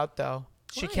call her out though.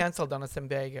 She Why? canceled on us in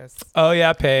Vegas. Oh yeah,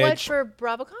 What Paige. for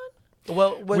BravoCon?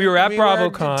 Well, when We were at to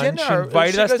BravoCon. She dinner,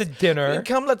 invited us goes, to dinner.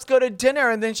 Come, let's go to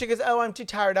dinner. And then she goes, "Oh, I'm too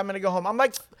tired. I'm gonna go home." I'm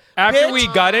like, After "Bitch, we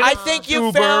got in I think you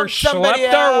Uber, found somebody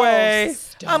schlepped our else." way.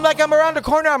 I'm like, I'm around the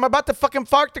corner. I'm about to fucking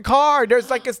park the car. There's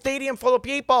like a stadium full of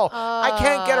people. I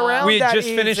can't get around. We had that just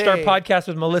finished our easy. podcast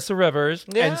with Melissa Rivers,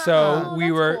 Yeah. and so Oh, we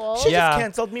that's were. cool. She yeah, just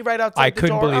canceled me right outside I the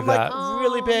couldn't door. believe I'm that. like,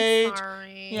 really, Paige?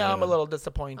 Sorry. Yeah, I'm a little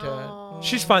disappointed.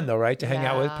 she's fun though, right? To hang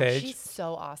out with Yeah, Paige. She's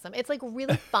so awesome. It's like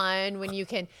really fun when you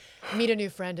can meet a new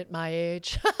friend at my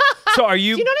age. So are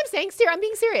you? Do you know what I'm saying? I'm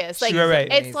being serious. Like, Sure, right.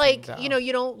 it's Amazing, like, though.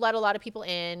 you don't let a lot of people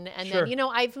in. And Sure. then,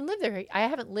 I've lived there. I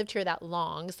haven't lived here that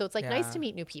long. So it's like nice Yeah. to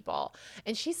meet new people.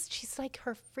 And she's like,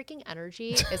 her freaking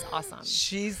energy is awesome.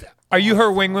 She's. Are you her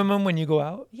wing woman when you go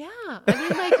out? Yeah. I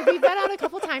mean, like, we've been out a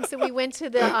couple times. So we went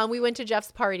to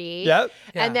Jeff's party. Yep.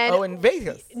 And then, in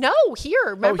Vegas. no, here.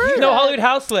 Remember? here. No, Hollywood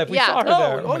House Flip. We Yeah. saw her Oh,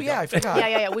 there. Oh yeah, I forgot.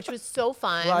 Yeah, which was so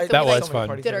fun. Well, I So That we, was like, fun.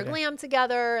 parties did our every day. glam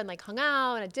together and like hung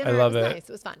out and had dinner. I love it was it. nice.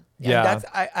 It was fun. Yeah. That's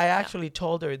I actually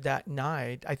told her that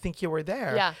night. I think you were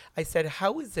there. Yeah. I said,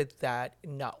 "How is it that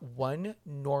not one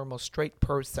normal straight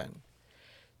person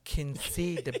can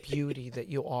see the beauty that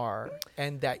you are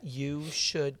and that you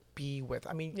should be with?"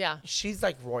 I mean, Yeah. she's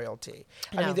like royalty.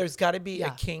 I I know. mean, there's got to be Yeah.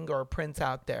 a king or a prince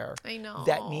out there I know.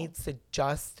 that needs to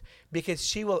just because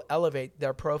she will elevate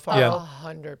their Oh, profile Yeah.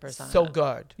 100%. so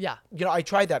good. Yeah. I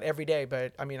try that every day,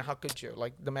 but I mean, how could you?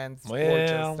 Like, the man's Well.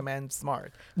 gorgeous, the man's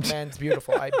smart, the man's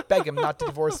beautiful. I beg him not to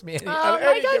divorce me. Oh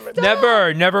my God, stop.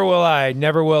 Never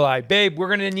will I. Babe, we're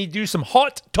gonna need to do some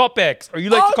hot topics, or you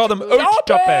like to call them oat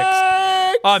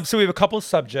topics. So we have a couple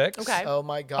subjects. Okay. Oh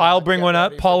my God. I'll bring Get one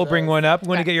up. ready Paul for will bring this. one up. We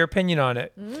want to Okay. get your opinion on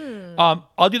it.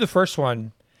 I'll do the first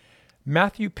one.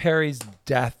 Matthew Perry's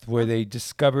death, where they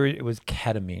discovered it was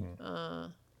ketamine.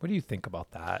 What do you think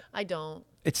about that? I don't.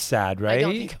 It's sad, right? I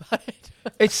don't think about it.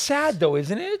 It's sad though,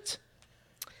 isn't it?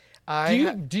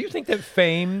 Do you think that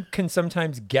fame can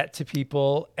sometimes get to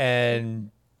people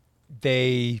and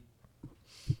they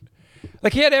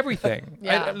like he had everything?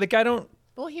 Yeah. I don't.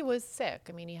 Well, he was sick.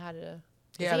 I mean, he had a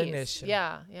He had an disease. issue.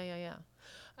 Yeah.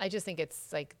 I just think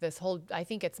it's like this whole, I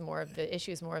think it's more of the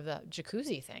issue is more of the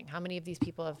jacuzzi thing. How many of these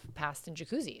people have passed in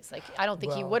jacuzzis? Like, I don't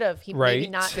think he Well, would have. He right. maybe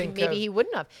not. Think Maybe of- he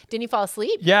wouldn't have. Didn't he fall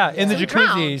asleep? Yeah, in the So he jacuzzi.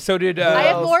 drowned. So did I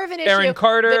have more of an issue. Aaron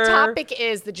Carter. The topic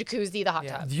is the jacuzzi, the hot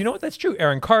tub. Do you know what that's true?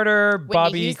 Aaron Carter,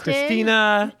 Bobby, Houston.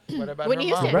 Christina. What about Whitney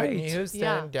her mom? Houston. Whitney Right. Houston,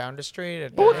 Yeah. down the street.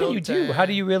 At But what can you do? Hilton. How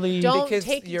do you really? Don't Because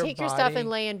take your your stuff body- and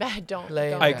lay in bed. Don't Lay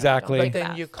in don't bed. Exactly. Don't take But a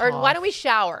then you bath. Or why cough. don't we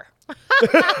shower?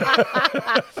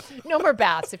 No more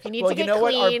baths. If you need Well, to you get know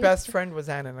what? clean. Our best friend was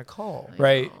Anna Nicole.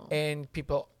 Right. And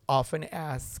people often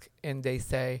ask and they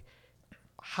say,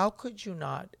 how could you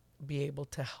not be able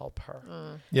to help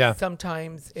her? Yeah.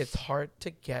 Sometimes it's hard to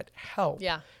get help.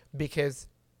 Yeah. Because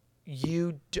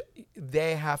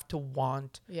they have to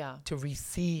want Yeah. to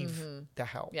receive the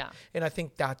help. Yeah. And I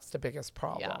think that's the biggest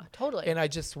problem. Yeah, totally. And I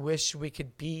just wish we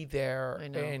could be there I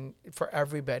know. and for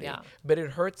everybody. Yeah. But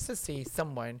it hurts to see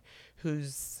someone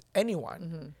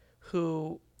anyone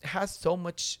who has so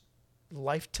much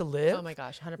life to live. Oh my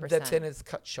gosh, 100%. That's in is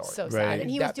cut short. So Right. sad.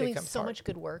 And he was That doing becomes so hard. much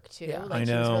good work too. Yeah. Like I he was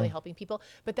know. really helping people.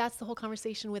 But that's the whole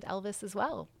conversation with Elvis as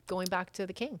well, going back to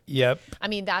the King. Yep. I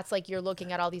mean, that's like you're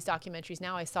looking at all these documentaries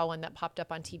now. I saw one that popped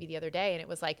up on TV the other day, and it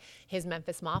was like his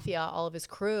Memphis Mafia, all of his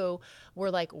crew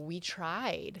were like, we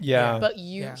tried. Yeah. But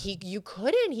you Yeah. you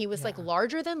couldn't. He was like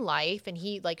larger than life, and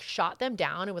he like shot them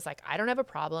down and was like, I don't have a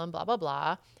problem, blah, blah,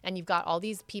 blah. And you've got all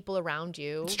these people around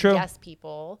you. It's true. Yes,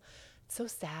 people. So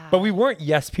sad. But we weren't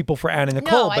yes people for Anna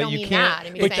Nicole. I but don't you mean can't. that. I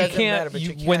mean, But It you doesn't can't. matter, but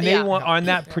you When can't they Yeah. want on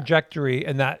that Yeah. trajectory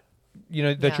and that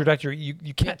the trajectory.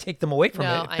 You can't take them away from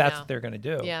it if that's what they're going to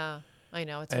do. Yeah, I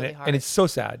know. It's really hard. And it's so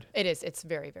sad. It is. It's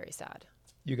very, very sad.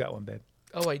 You got one, babe.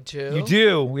 Oh, I do? You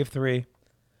do. We have 3.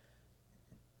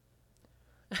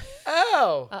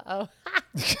 Oh. Uh-oh.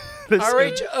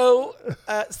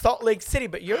 RHO Salt Lake City,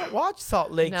 but you don't watch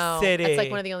Salt Lake City. That's like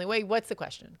one of the only way. What's the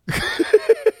question?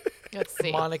 Let's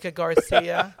see. Monica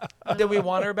Garcia. Did we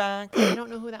want her back? I don't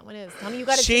know who that one is. Tell me you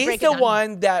got to She's break it the down.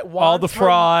 one that wants all the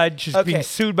fraud. She's being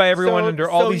sued by everyone under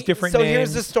all these different names. So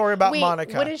here's the story about Wait,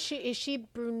 Monica. what is she? Is she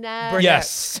brunette?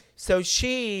 Yes. So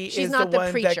she's She's the not the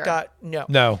one preacher. that got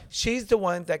No. She's the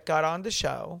one that got on the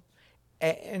show,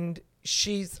 and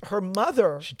she's her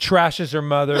mother. She trashes her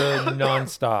mother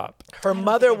nonstop. Her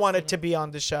mother wanted to be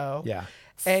on the show. Yeah.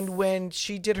 And when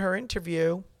she did her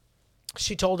interview,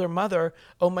 she told her mother,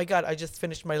 "Oh my God, I just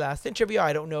finished my last interview.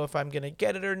 I don't know if I'm gonna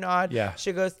get it or not." Yeah.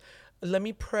 She goes, "Let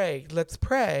me pray. Let's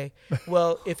pray."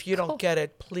 Well, if you don't get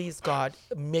it, please God,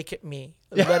 make it me.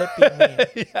 Let it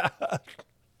be me. Yeah.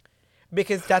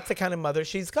 Because that's the kind of mother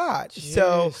she's got.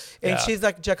 So, and Yeah. she's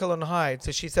like Jekyll and Hyde.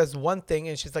 So she says one thing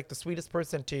and she's like the sweetest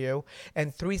person to you.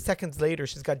 And 3 seconds later,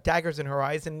 she's got daggers in her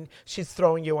eyes and she's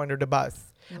throwing you under the bus.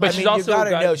 But she's also you gotta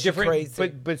got know she's different. crazy.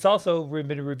 But it's also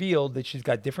been revealed that she's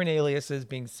got different aliases,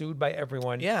 being sued by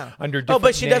everyone. Yeah. Under different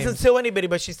but she doesn't names. sue anybody,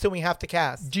 but she's suing half the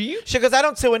cast. Do you? She goes, I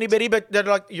don't sue anybody, but they're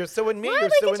like, you're suing me, Why? you're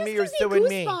Like, it suing just me, you're gives suing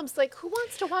me. goosebumps. Like, who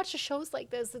wants to watch shows like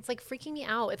this? It's like freaking me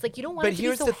out. It's like you don't want But it to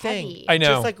here's be so the thing. heavy. I know.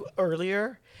 Just like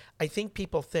earlier, I think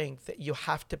people think that you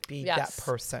have to be that Yes.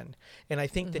 person. And I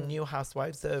think the new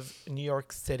housewives of New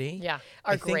York City, are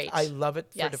I think great. I love it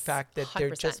for the Yes, fact that they're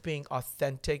 100%. just being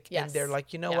authentic and Yes. they're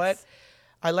like, you know Yes. what?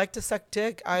 I like to suck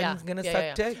dick. I'm Yeah. going to Yeah, suck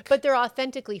yeah. dick. But they're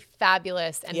authentically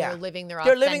fabulous and Yeah. they're living their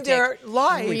They're authentic, living their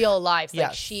life. real lives. Like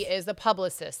Yes. she is a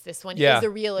publicist. This one Yeah. is a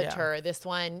realtor. This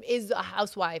one is a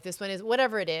housewife. This one is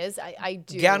whatever it is. I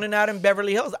do. Down and out in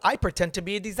Beverly Hills, I pretend to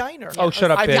be a designer. Oh,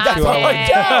 shut up, I bitch. that's You all I are.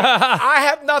 do. I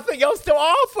have nothing else to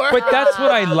offer. But that's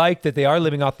what I like, that they are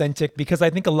living authentic, because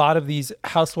I think a lot of these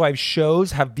housewives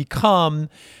shows have become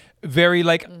very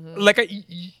like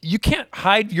you can't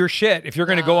hide your shit if you're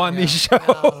going to go on these shows.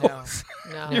 No.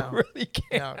 No. You really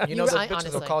can't. No, you know You- those I- bitches will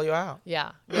honestly. call you out.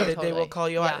 Yeah. They will call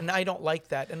you out, Yeah. and I don't like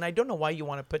that. And I don't know why you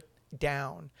want to put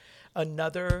down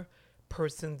another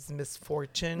person's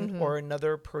misfortune or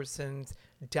another person's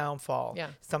downfall. Yeah.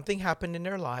 Something happened in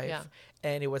their life, Yeah.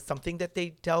 and it was something that they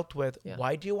dealt with. Yeah.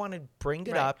 Why do you want to bring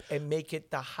it Right. up and make it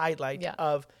the highlight Yeah.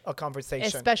 of a conversation?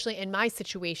 Especially in my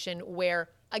situation where,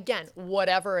 again,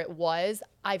 whatever it was,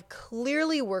 I've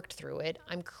clearly worked through it.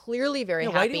 I'm clearly very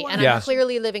why do you happy, wanna- and Yeah. I'm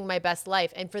clearly living my best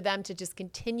life. And for them to just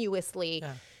continuously,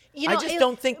 you know, I just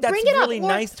don't think that's bring it up. really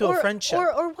nice to a friendship.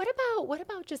 Or what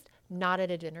about just not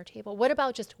at a dinner table? What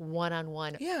about just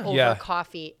one-on-one over Yeah.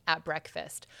 coffee at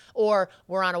breakfast, or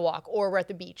we're on a walk, or we're at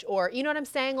the beach, or you know what I'm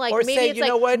saying? Like Or maybe say, it's you like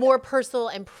know what? more personal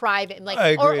and private, and like, I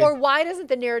agree. or why doesn't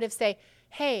the narrative say,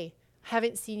 hey,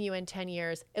 haven't seen you in 10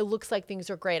 years. It looks like things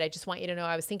are great. I just want you to know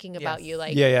I was thinking about Yes. you.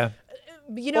 Like, Yeah.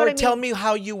 you know or what I mean? tell me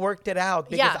how you worked it out,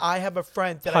 because Yeah. I have a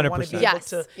friend that I want to be 100%. able Yes,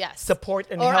 to yes. support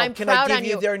and Or help. I'm Can I proud give on you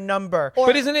you. their number? Or-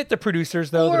 But isn't it the producers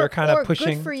though that are kind of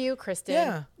pushing? Good for you, Kristen.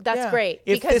 Yeah, That's yeah. great.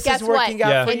 If Because this is guess working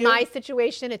what? out for In you- my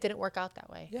situation, it didn't work out that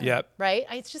way. Yep. Right?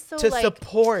 It's just so to like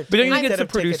support. But don't you instead get some of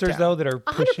take it producers down. though that are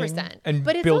pushing 100%. and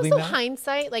But it's building also that?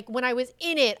 hindsight. Like when I was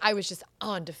in it, I was just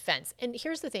on defense. And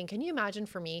here's the thing. Can you imagine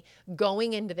for me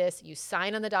going into this, you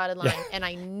sign on the dotted line and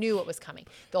I knew it was coming.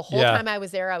 The whole Yeah. time I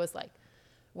was there, I was like,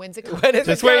 when's it coming? When is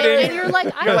Just it coming? waiting. And you're like,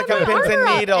 I You're have like a my pins and armor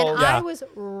up, needles. and Yeah. I was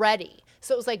ready.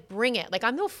 So it was like, bring it. Like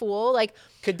I'm no fool. Like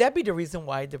Could that be the reason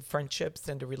why the friendships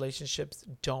and the relationships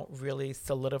don't really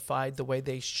solidify the way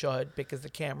they should, because the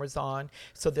camera's on,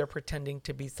 so they're pretending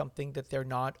to be something that they're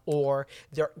not, or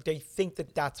they think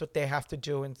that that's what they have to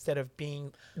do instead of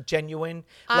being genuine,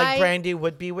 like Brandi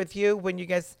would be with you when you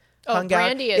guys hung out.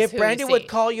 Brandi is If who you Brandi would see.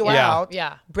 call you Yeah. out,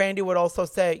 Yeah. Brandi would also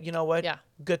say, you know what, Yeah.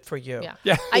 good for you. Yeah.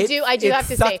 Yeah. I do It have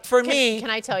to say, sucked for me, can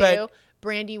I tell but- you,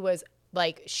 Brandi was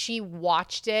like, she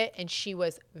watched it and she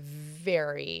was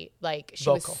very like, she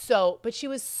Vocal. was so, but she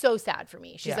was so sad for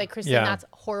me. She's Yeah. like, Kristen, Yeah. that's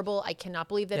horrible. I cannot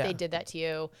believe that Yeah. they did that to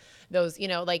you. Those, you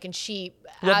know, like, and she,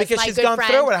 Well, as because my she's good gone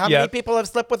friend, through it. How many Yep. people have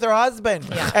slept with her husband?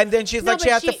 Yeah. And then she's No, like, she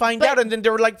but has to she- find but- out. And then they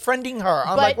were like friending her.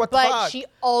 I'm like, what the fuck? she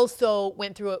also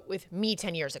went through it with me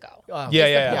 10 years ago. Oh. Yeah,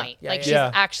 Is yeah, the yeah. point. Yeah, Like yeah, she's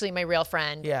yeah. actually my real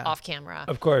friend Yeah. off camera.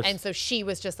 Of course. And so she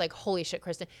was just like, holy shit,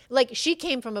 Kristen. Like she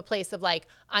came from a place of like,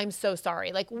 I'm so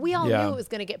sorry. Like we all Yeah. knew it was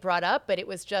going to get brought up, but it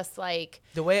was just like,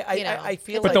 The way you know, I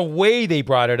feel it's But like the way they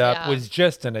brought it up Yeah. was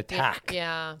just an attack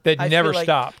yeah. that I never feel like-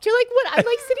 stopped. You're like, what? I'm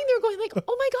like sitting there going like,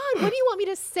 oh my God, what do you want me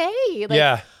to say? Like,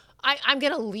 Yeah. I'm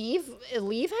gonna leave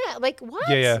it. Like what?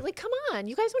 Yeah. Like come on,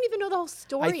 you guys don't even know the whole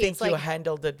story. I think It's like, you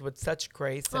handled it with such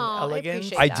grace and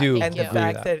elegance. I do. And the Thank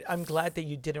fact that I'm glad that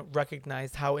you didn't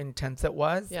recognize how intense it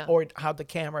was, or how the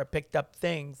camera picked up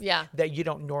things that you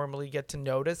don't normally get to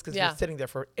notice because you're sitting there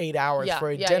for 8 hours for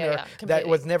a dinner that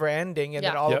was never ending, and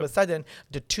then all of a sudden,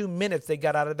 the 2 minutes they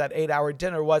got out of that 8-hour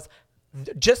dinner was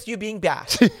just you being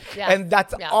bad. And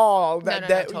that's all that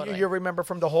totally. you remember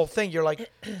from the whole thing. You're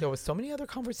like, there was so many other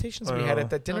conversations we had at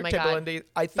the dinner table, and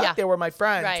I thought they were my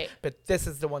friends, but this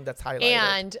is the one that's highlighted.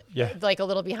 And like a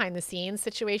little behind the scenes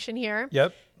situation here.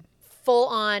 Yep. Full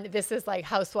on, this is like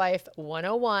Housewife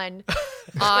 101.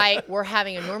 We're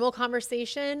having a normal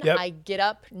conversation. I get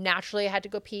up. Naturally, I had to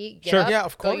go pee. Get up,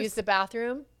 of course. Go use the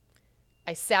bathroom.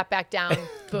 I sat back down.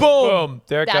 Boom.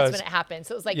 There it goes. That's when it happened.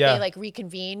 So it was like they like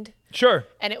reconvened. Sure.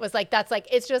 And it was like, that's like,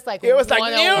 it's just like, it was like,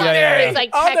 it's like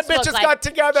all the bitches like, got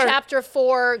together. Chapter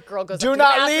 4, girl goes Do up to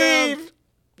not the bathroom. leave.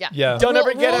 Yeah. Don't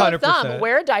ever get rule of 100%. thumb,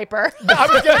 wear a diaper. I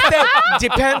was going to say,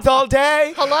 depends all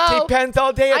day. Hello. Depends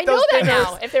all day at I know those that dinners.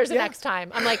 now. If there's a next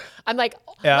time, I'm like, I'm going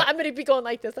to be going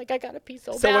like this. Like, I got to pee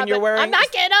so bad. When you're wearing, I'm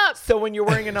not getting up. So when you're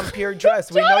wearing an Empire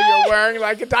dress, we know you're wearing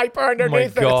like a diaper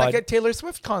underneath it. It's like a Taylor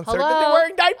Swift concert. Hello? That they're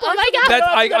wearing diapers. Oh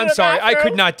my God. I'm sorry. I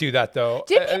could not do that though.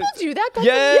 Did people do that?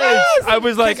 Yes. I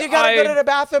was like, you got to go to the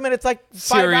bathroom and it's like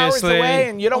 5 hours away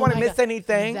and you don't want to miss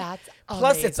anything. That's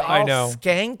Plus, amazing. it's all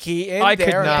skanky in I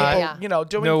there. could not. People, you know,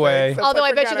 doing No way. things. Although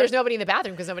I bet you there's nobody in the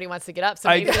bathroom because nobody wants to get up. So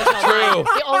maybe there's no line.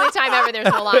 The only time ever there's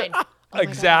no line. Oh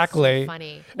exactly. God, so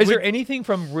funny. Is there anything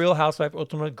from Real Housewife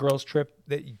Ultimate Girls Trip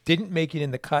that didn't make it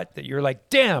in the cut that you're like,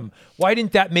 damn, why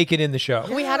didn't that make it in the show?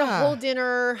 We had a whole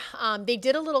dinner. They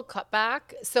did a little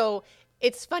cutback. So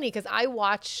it's funny because I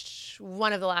watched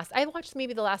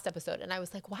maybe the last episode, and I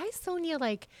was like, why is Sonja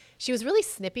like, she was really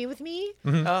snippy with me.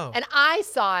 Mm-hmm. Oh. And I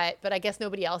saw it, but I guess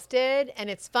nobody else did. And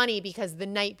it's funny because the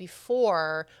night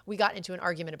before, we got into an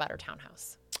argument about her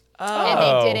townhouse. Oh. And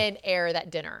they didn't air that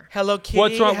dinner. Hello Kitty.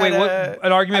 What's wrong? Wait,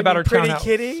 an argument about her Pretty townhouse?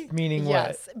 Kitty? Meaning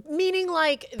Yes. Meaning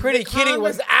like Pretty Kitty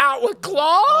was out with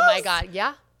claws? Oh my God,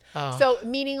 yeah. Oh. So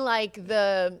meaning like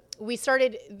the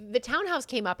townhouse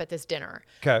came up at this dinner.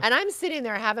 Okay. And I'm sitting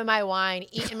there having my wine,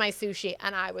 eating my sushi,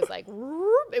 and I was like,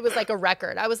 it was like a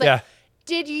record. I was like,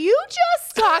 did you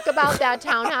just talk about that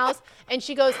townhouse? And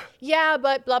she goes, yeah,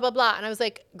 but blah, blah, blah. And I was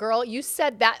like, girl, you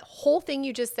said that whole thing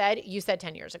you just said, you said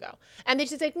 10 years ago. And then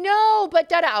she's like, no, but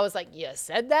da-da. I was like, you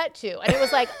said that too. And it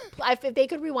was like, if they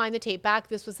could rewind the tape back,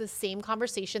 this was the same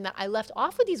conversation that I left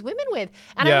off with these women with.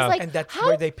 And I was like, and that's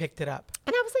where they picked it up.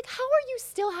 And I was like, how are you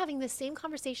still having the same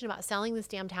conversation about selling this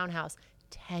damn townhouse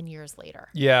 10 years later?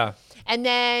 Yeah. And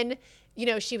then, you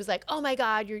know, she was like, oh my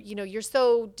God, you're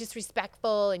so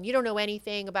disrespectful and you don't know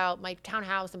anything about my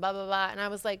townhouse and blah, blah, blah. And I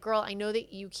was like, girl, I know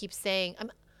that you keep saying,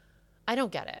 I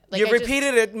don't get it. Like, you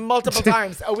repeated it multiple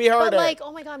times. We heard but it. like,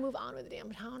 oh my God, move on with the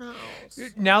damn townhouse.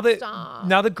 Now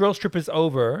the girls trip is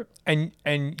over and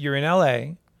you're in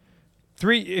LA,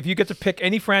 if you get to pick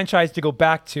any franchise to go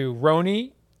back to,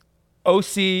 RHONY,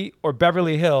 OC, or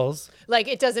Beverly Hills. Like,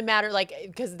 it doesn't matter, like,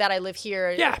 because that I live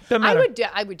here. Yeah, doesn't matter.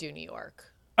 I would do New York.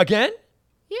 Again?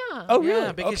 Yeah. Oh, really?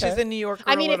 Yeah, because she's in New York.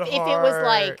 I mean, if it was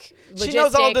like logistics, she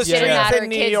knows all the didn't matter, in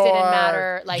New kids York. didn't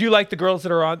matter. Like, do you like the girls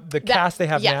that are on the cast they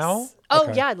have now? Oh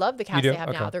Okay. yeah, I love the cast do? they have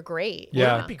Okay. now. They're great.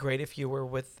 Yeah. Wouldn't it be great if you were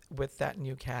with that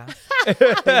new cast? I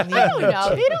don't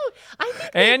know. They don't. I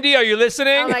think Andy, are you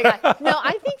listening? Oh my God. No,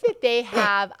 I think that they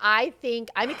have. I think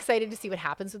I'm excited to see what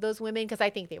happens with those women because I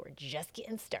think they were just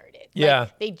getting started. Yeah.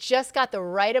 Like, they just got the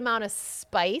right amount of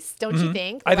spice, don't you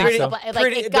think? I think so.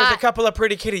 There's a couple of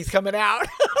pretty kitties coming out.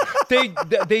 They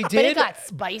did. But it got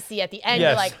spicy at the end.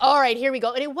 Yes. You're like, all right, here we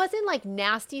go. And it wasn't like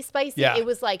nasty spicy. Yeah. It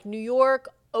was like New York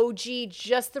OG,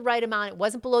 just the right amount. It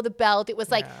wasn't below the belt. It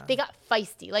was like they got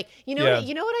feisty. Like, you know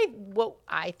what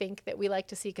I think that we like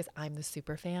to see, because I'm the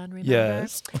super fan, remember?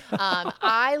 Yes.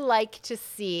 I like to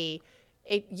see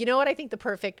it. You know what I think the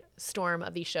perfect storm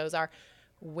of these shows are?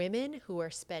 Women who are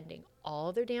spending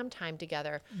all their damn time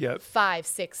together, 5,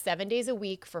 6, 7 days a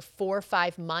week for 4 or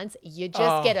 5 months. You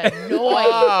just get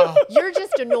annoyed. You're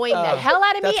just annoying the hell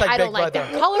out of me. Like I don't Big like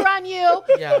Brother. that color on you.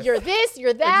 Yes. You're this,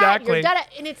 you're that, Exactly. you're that.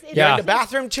 And it's You're in the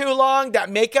bathroom too long.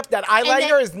 That makeup, that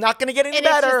eyeliner is not going to get any and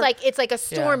better. it's like a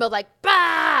storm of like,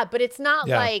 bah, but it's not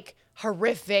like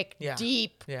horrific,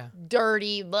 deep,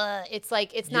 dirty. Blah. It's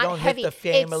like, it's not heavy. You don't hit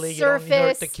the family. It's you don't hurt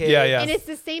surface. the kids. Yeah. And it's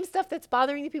the same stuff that's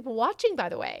bothering the people watching, by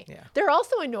the way. Yeah. They're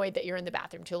also annoyed that you're in the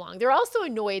bathroom too long. They're also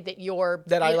annoyed that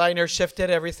that eyeliner shifted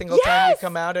every single time you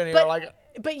come out, and you're like.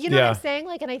 But you know what I'm saying?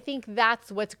 Like, and I think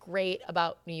that's what's great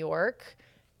about New York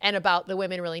and about the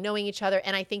women really knowing each other.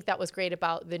 And I think that was great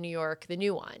about the new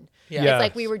one. Yeah. Yeah.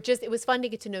 It's like it was fun to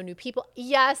get to know new people.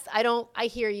 Yes, I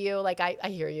hear you. Like I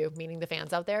hear you, meaning the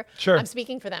fans out there. Sure. I'm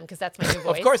speaking for them because that's my new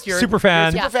voice. Of course, you're Super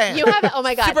fan. You're a super fan. You have it. Oh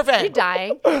my God. Super fan. You're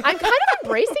dying. I'm kind of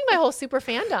embracing my whole super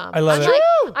fandom. I love I'm it.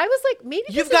 Like, I was like, maybe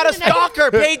You've this got a isn't an-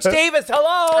 stalker, Paige Davis.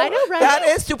 Hello. I know, right? That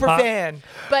is super fan.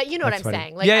 But you know what I'm funny.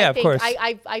 saying. Like, Yeah, I of think course.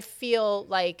 I feel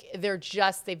like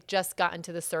they've just gotten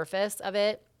to the surface of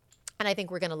it. And I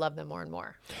think we're going to love them more and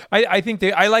more. I think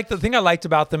the thing I liked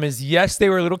about them is, yes, they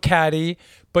were a little catty,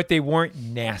 but they weren't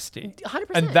nasty. 100%.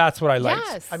 And that's what I liked.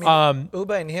 Yes. I mean,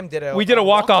 Uba and him did We did a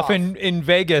walk-off in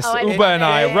Vegas, Oh, I Uba love and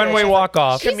I, it. a runway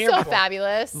walk-off. She's Come here, so boy.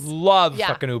 fabulous. Love Yeah.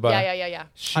 fucking Uba. Yeah.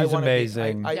 She's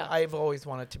amazing. Yeah. I've always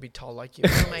wanted to be tall like you.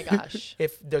 Oh my gosh.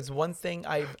 If there's one thing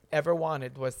I've ever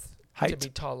wanted was to Height. be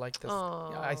tall like this.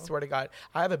 Aw. Yeah, I swear to God,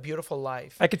 I have a beautiful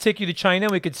life. I could take you to China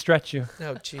and we could stretch you.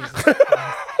 Oh Jesus!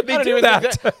 They do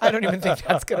that. I don't even think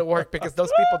that's gonna work because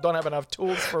those people don't have enough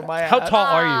tools for my. How ass. tall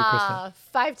are you,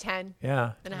 Kristen? 5'10".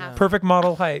 Yeah. and a half. Perfect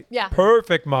model height. Yeah.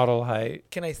 Perfect model height.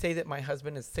 Can I say that my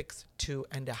husband is 6'2"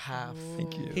 and a half?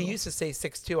 Thank you. He used to say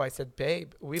 6'2". I said,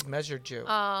 "Babe, we've measured you.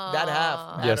 That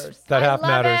half matters." Yes, that I half love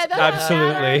matters. it. That half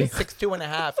Absolutely. matters. 6'2" and a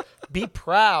half. Be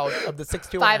proud of the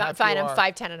 6'2" and a half. Fine, you I'm are.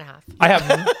 5'10" and a half. I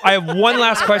have one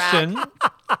last question.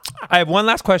 I have one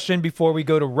last question before we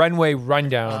go to Runway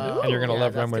Rundown, and you're gonna Yeah,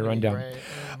 love that's Runway gonna be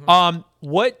Rundown. great.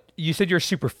 What you said you're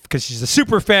super because she's a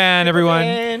super fan. Everyone,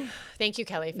 And Thank you,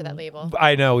 Kelly, for that label.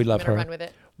 I know we love I'm gonna her. run with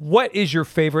it. What is your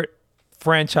favorite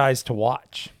franchise to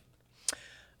watch?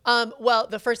 Well,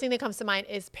 the first thing that comes to mind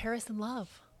is Paris in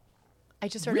Love. I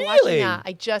just started Really? watching that.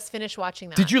 I just finished watching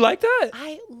that. Did you like that?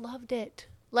 I loved it.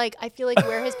 Like, I feel like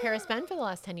where has Paris been for the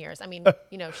last 10 years? I mean,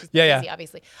 she's Yeah, busy,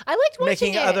 obviously. I liked watching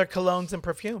making it. other colognes and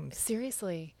perfumes.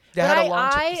 Seriously. They But had a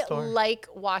launch at the I store. like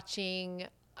watching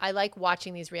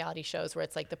these reality shows where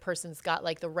it's like the person's got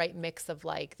like the right mix of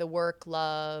like the work,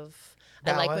 love.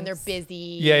 I like when they're Balance.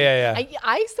 busy. Yeah.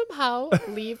 I somehow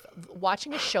leave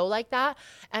watching a show like that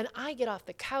and I get off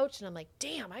the couch and I'm like,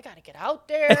 damn, I got to get out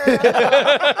there. And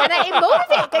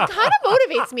it kind of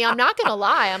motivates me. I'm not going to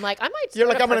lie. I'm like, I might You're start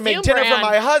like, a I'm gonna make perfume dinner for brand.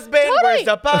 my husband. Totally. Where's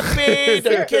the puppy?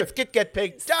 The kids get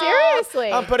picked up.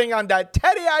 Seriously. I'm putting on that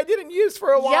teddy I didn't use for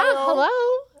a while. Yeah,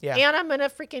 hello. Yeah. And I'm going to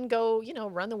freaking go,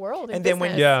 run the world. And then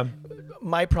when Yeah.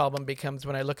 my problem becomes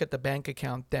when I look at the bank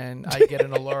account, then I get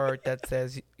an alert that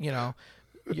says,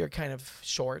 you're kind of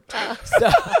short. So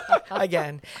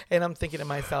again, and I'm thinking to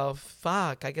myself,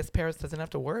 fuck, I guess Paris doesn't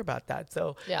have to worry about that.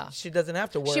 So Yeah. she doesn't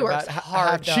have to worry She works about hard,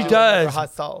 having though. to She do another does.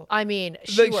 hustle. I mean,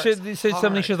 she Like, works they said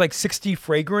something. hard. She has like 60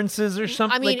 fragrances or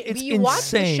something. I mean, like, it's you insane.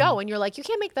 watch the show and you're like, you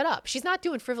can't make that up. She's not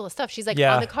doing frivolous stuff. She's like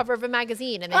Yeah. on the cover of a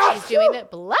magazine and then she's doing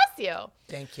that. Bless you.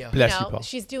 Thank you. Bless you, Paul.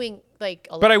 She's doing like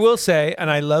a But lot. I will say, and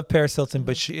I love Paris Hilton,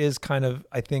 but she is kind of,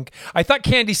 I thought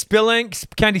Candy Spelling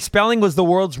was the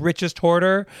world's richest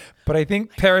hoarder, but I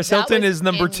think Paris That Hilton was is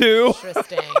number 2.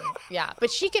 Interesting. Yeah. But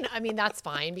she can, that's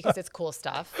fine because it's cool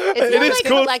stuff. It's It not is like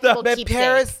cool a collectible stuff. But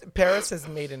keepsake. Paris has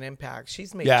made an impact.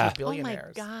 She's made Yeah. 2 Oh my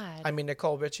billionaires. God. I mean,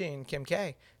 Nicole Richie and Kim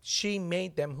K. She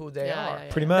made them who they Yeah, are. yeah,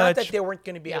 yeah. Pretty Not much. that they weren't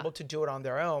going to be Yeah. able to do it on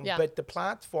their own, Yeah. but the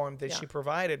platform that Yeah. she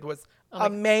provided was Oh my-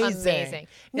 amazing.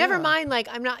 Never Yeah. mind, like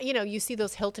I'm not, you see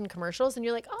those Hilton commercials and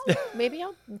you're like, oh, maybe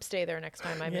I'll stay there next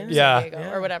time I'm in Yeah. San Diego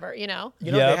Yeah. or whatever, You know,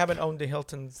 Yep. they haven't owned the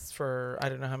Hiltons for I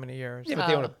don't know how many years. Yeah, but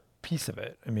they Oh. own a piece of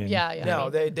it. I mean, Yeah. No,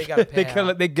 they got to pay.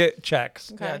 out. they get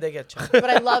checks. Okay. Yeah, they get checked. But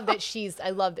I love that she's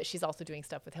also doing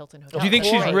stuff with Hilton Hotel. Do you think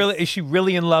Of course. is she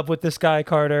really in love with this guy,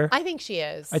 Carter? I think she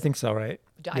is. I think so, right?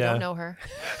 I Yeah. don't know her.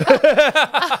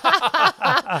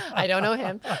 I don't know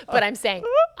him, but I'm saying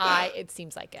it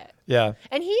seems like it. Yeah.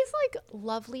 And he's like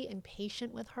lovely and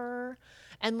patient with her.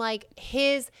 And like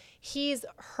he's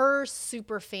her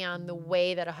super fan the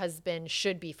way that a husband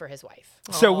should be for his wife.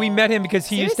 So we met him because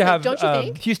he used to Seriously, have don't you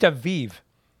think? he used to have Vive.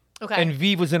 Okay. And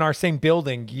Vive was in our same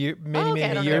building okay, I many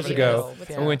don't know years who he ago. is.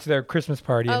 Yeah. We went to their Christmas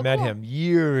party and Oh, met cool. him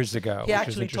years ago. He which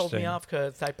actually was told me interesting. off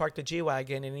because I parked a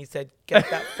G-Wagon and he said, "Get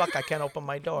that fuck! I can't open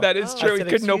my door." That is I true. He said,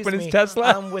 couldn't open "Excuse his me, Tesla.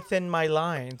 I'm within my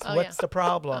lines. Oh, What's yeah. the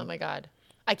problem? Oh my God.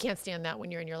 I can't stand that when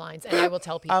you're in your lines. And I will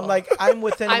tell people. I'm like, I'm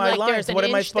within I'm my like, lines. there's an What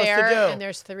am I inch supposed there to do? and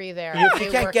there's 3 there. If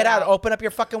you can't work get it out, open up your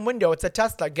fucking window. It's a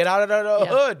Tesla. Get out of the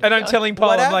Yeah. hood. And I'm telling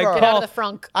Paul, I'm like, Whatever. Get out Paul, of the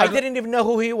frunk. I didn't even know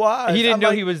who he was. he didn't I'm know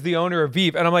like, he was the owner of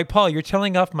Vive. And I'm like, Paul, you're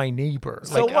telling off my neighbor.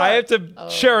 So like, I have what? to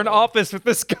share an office with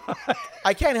this guy.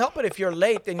 I can't help it if you're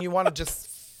late and you want to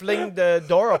just fling the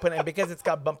door open, and because it's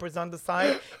got bumpers on the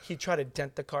side, he tried to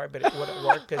dent the car, but it wouldn't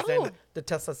work because then the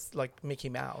Tesla's like Mickey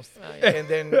Mouse, and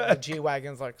then the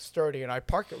G-Wagon's like sturdy, and I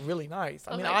park it really nice.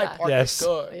 I mean, I park it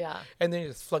good. Yeah. And then he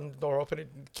just flung the door open, and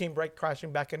it came right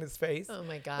crashing back in his face. Oh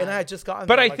my God. And I had just gotten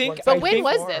But there, I like, think- once But the when day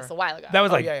was before. this? A while ago. That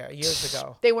was like years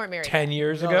ago. They weren't married. 10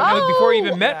 years No. ago. No, before he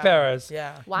even Oh. met Paris.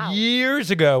 Yeah. Wow.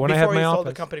 Years ago when I Before had he my sold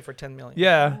office. the company for $10 million.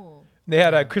 Yeah. Oh. They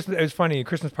had a Christmas. It was funny. A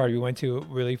Christmas party we went to,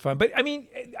 really fun. But I mean,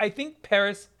 I think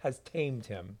Paris has tamed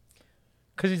him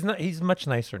because he's not. He's much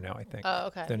nicer now. I think. Oh,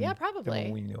 okay. than- Yeah, than probably.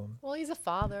 when we knew him. Well, he's a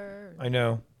father. I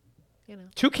know. You know.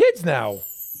 2 kids now.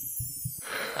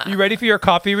 You ready for your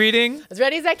coffee reading? As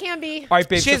ready as I can be. All right,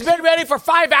 babe. She's been ready for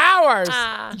 5 hours.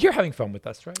 You're having fun with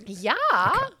us, right? Yeah.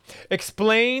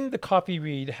 Explain the coffee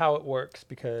read, how it works,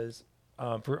 because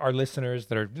for our listeners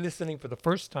that are listening for the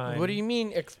first time. What do you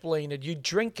mean explain it? You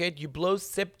drink it, you blow,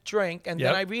 sip, drink, and Yep.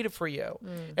 then I read it for you.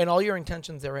 And all your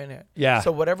intentions are in it. Yeah.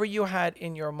 So whatever you had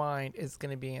in your mind is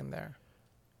going to be in there.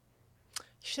 You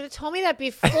should have told me that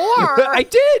before. I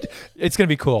did. It's gonna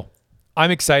be cool.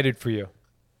 I'm excited for you.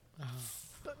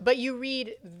 But you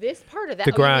read this part of that.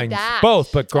 The Oh, you read grinds, that.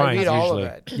 both, but I grinds read all usually.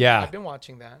 of it. Yeah, I've been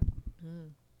watching that.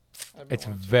 I've been it's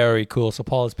watching. very cool. So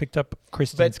Paul has picked up But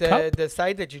Kristen's cup. the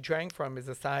side that you drank from is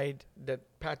the side that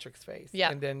Patrick's faced.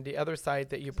 Yeah. And then the other side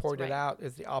that you poured right. it out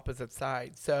is the opposite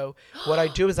side. So what I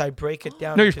do is I break it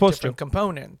down No, you're into supposed different to.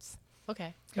 components.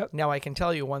 Okay. Now I can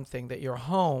tell you one thing, that your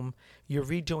home, you're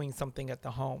redoing something at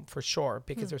the home for sure,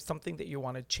 because there's something that you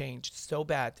want to change so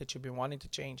bad that you've been wanting to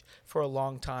change for a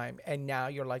long time. And now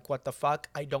you're like, what the fuck?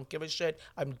 I don't give a shit.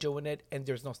 I'm doing it and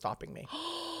there's no stopping me.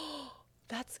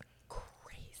 That's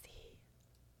crazy.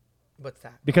 What's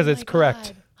that? Because Oh it's my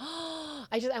correct.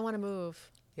 God. I want to move.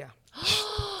 Yeah.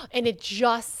 And it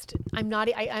just, I might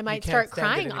You can't start stand it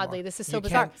crying anymore. oddly. This is so You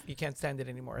bizarre. You can't stand it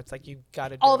anymore. It's like you got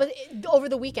to do All of it. it over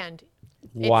the weekend.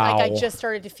 It's Wow. like I just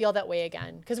started to feel that way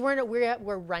again because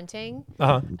we're renting,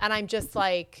 Uh-huh. and I'm just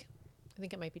like, I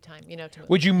think it might be time, to move.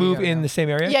 Would you move gotta in know. the same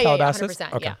area? Yeah, Calabasas?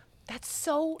 100%. Okay. Yeah,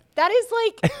 that is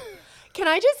like. Can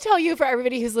I just tell you, for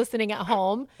everybody who's listening at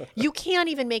home, you can't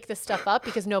even make this stuff up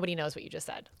because nobody knows what you just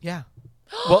said. Yeah.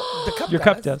 Well, the cup Your does.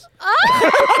 cup does.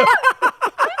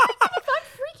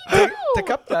 The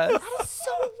cup does. That is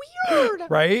so weird.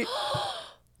 Right?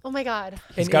 Oh my God.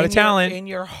 He's got a talent. In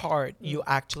your heart, you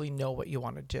actually know what you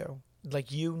want to do.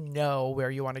 Like, you know where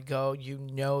you want to go. You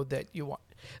know that you want.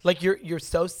 Like, you're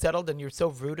so settled and you're so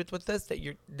rooted with this that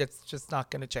that's just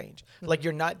not going to change. Like,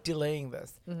 you're not delaying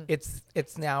this.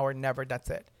 It's now or never. That's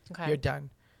it. Okay. You're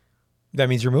done. That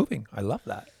means you're moving. I love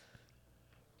that.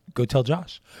 Go tell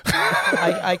Josh.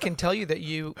 I can tell you that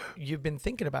you've been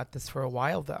thinking about this for a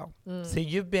while though. So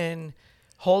you've been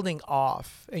holding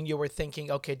off and you were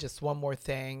thinking, okay, just one more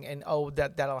thing, and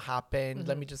that'll happen.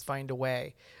 Let me just find a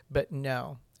way. But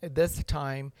no, at this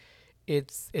time,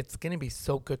 it's gonna be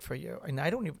so good for you. And I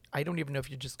don't even know if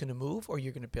you're just gonna move or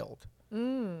you're gonna build.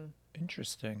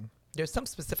 Interesting. There's some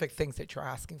specific things that you're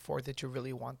asking for that you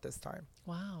really want this time.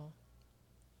 Wow.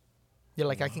 You're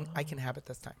like, I can have it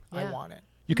this time. I Yeah. want it.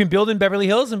 You can build in Beverly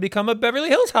Hills and become a Beverly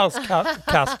Hills house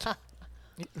cast.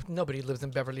 Nobody lives in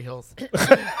Beverly Hills.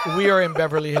 We are in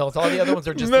Beverly Hills. All the other ones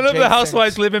are just None of the adjacent.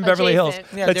 housewives live in Beverly Hills.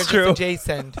 Adjacent. Yeah, That's they're true. just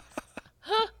adjacent.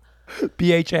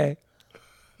 BHA.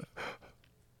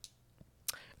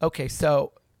 Okay,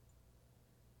 so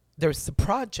there's a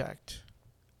project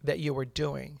that you were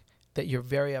doing that you're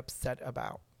very upset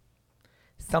about.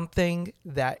 Something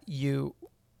that you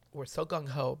were so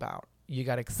gung-ho about. You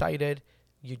got excited,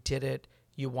 you did it,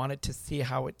 you wanted to see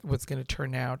how it was going to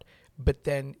turn out, but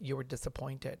then you were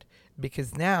disappointed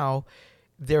because now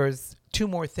there's 2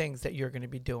 more things that you're going to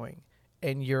be doing.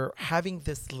 And you're having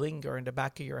this linger in the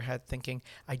back of your head thinking,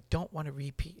 I don't want to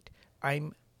repeat.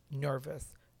 I'm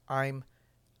nervous. I'm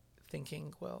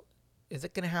thinking, well, is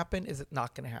it going to happen? Is it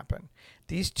not going to happen?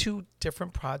 These 2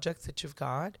 different projects that you've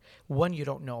got, one you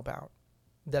don't know about.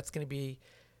 That's going to be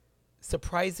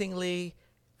surprisingly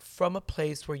from a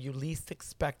place where you least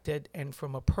expected and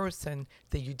from a person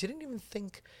that you didn't even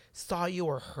think saw you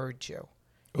or heard you.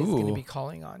 Is going to Ooh. be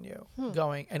calling on you,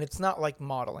 going, and it's not like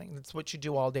modeling. It's what you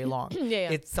do all day long. Yeah.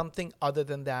 It's something other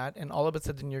than that, and all of a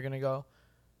sudden you're going to go,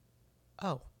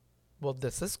 oh, well,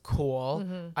 this is cool.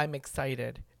 I'm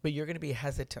excited, but you're going to be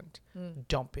hesitant.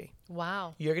 Don't be.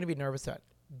 Wow. You're going to be nervous.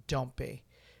 Don't be.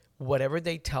 Whatever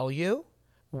they tell you,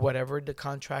 whatever the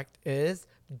contract is,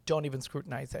 don't even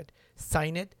scrutinize it.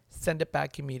 sign it, send it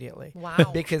back immediately.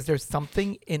 Wow. Because there's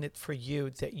something in it for you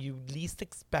that you least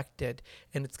expected,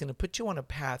 and it's going to put you on a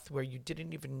path where you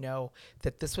didn't even know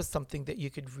that this was something that you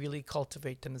could really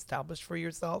cultivate and establish for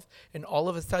yourself. And all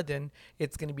of a sudden,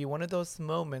 it's going to be one of those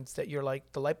moments that you're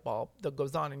like, the light bulb that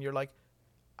goes on, and you're like,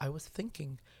 I was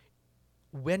thinking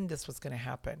when this was going to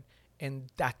happen. And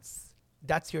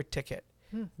that's your ticket.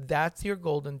 That's your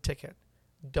golden ticket.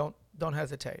 Don't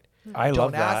hesitate. I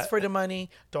love that. Don't ask for the money.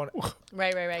 Don't.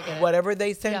 Right. Get it. Whatever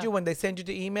they send you, when they send you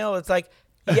the email, it's like,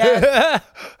 yes,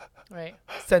 Right.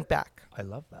 sent back. I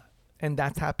love that. And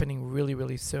that's happening really,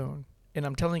 really soon. And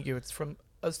I'm telling you, it's from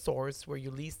a source where you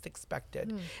least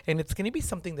expected. And it's going to be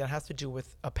something that has to do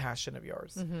with a passion of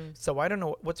yours. So I don't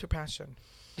know, what's your passion?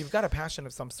 You've got a passion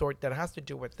of some sort that has to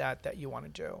do with that you want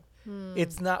to do.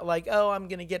 It's not like, oh, I'm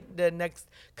going to get the next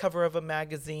cover of a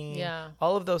magazine. Yeah.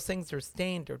 All of those things are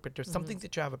standard, but there's some things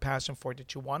that you have a passion for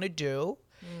that you want to do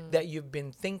that you've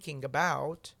been thinking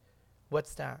about.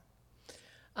 What's that?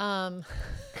 I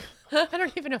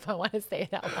don't even know if I want to say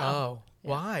it out loud. Oh,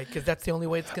 why? Because that's the only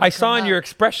way it's going to I saw in your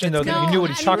expression, though, that you knew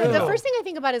what he's talking The about. first thing I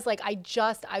think about is like,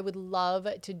 I would love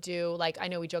to do, like, I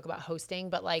know we joke about hosting,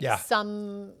 but like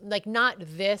some, like not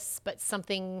this, but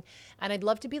something, and I'd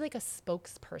love to be like a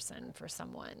spokesperson for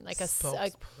someone. Like do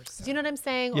you know what I'm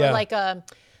saying? Yeah. Or like a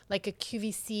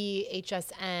QVC,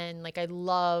 HSN. Like I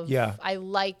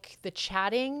like the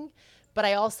chatting, but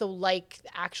I also like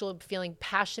actual feeling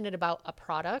passionate about a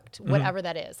product, whatever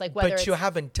that is. Like whether But you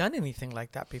haven't done anything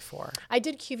like that before. I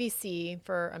did QVC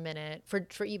for a minute for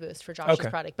eBoost for Josh's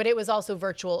product, but it was also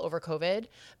virtual over COVID.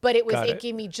 But it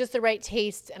gave me just the right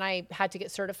taste, and I had to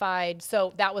get certified.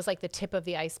 So that was like the tip of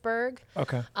the iceberg.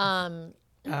 Okay.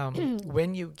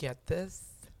 When you get this,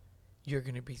 you're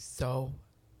going to be so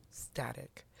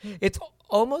ecstatic. It's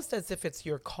almost as if it's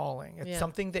your calling. It's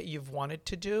something that you've wanted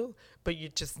to do, but you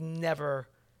just never.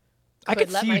 I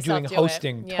could see you doing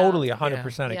hosting totally 100%.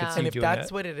 I could see and you if doing that's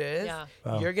it. what it is,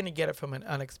 you're going to get it from an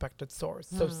unexpected source.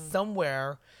 So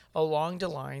somewhere along the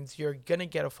lines, you're going to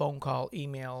get a phone call,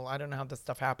 email. I don't know how this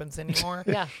stuff happens anymore.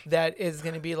 That is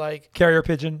going to be like Carrier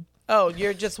pigeon. Oh,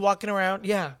 you're just walking around.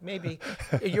 Yeah, maybe.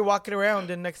 You're walking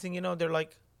around, and next thing you know, they're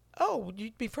like, oh,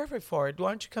 you'd be perfect for it. Why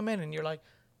don't you come in? And you're like,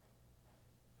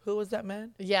 who was that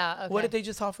man? Yeah. Okay. What did they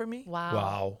just offer me?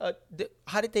 Wow.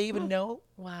 How did they even know?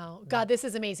 Wow. God, this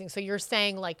is amazing. So you're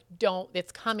saying like,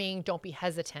 it's coming. Don't be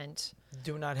hesitant.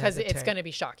 Do not Because hesitate. it's going to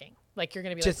be shocking. Like you're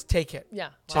going to be just take it. Yeah.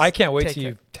 I can't wait till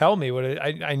you tell me what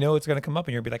I know it's going to come up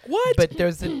and you'll be like, what? But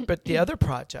but the other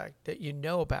project that you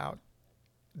know about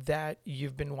that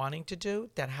you've been wanting to do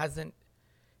that hasn't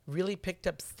really picked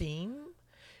up steam,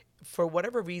 for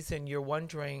whatever reason, you're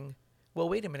wondering, well,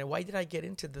 wait a minute, why did I get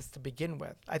into this to begin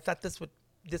with? I thought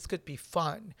this could be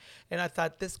fun. And I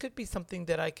thought this could be something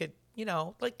that I could,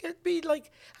 it'd be like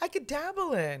I could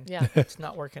dabble in. Yeah. It's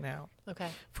not working out. Okay.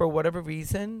 For whatever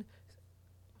reason,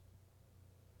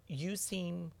 you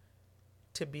seem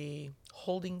to be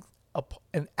holding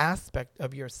an aspect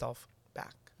of yourself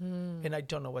back. And I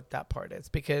don't know what that part is,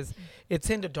 because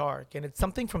it's in the dark, and it's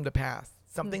something from the past,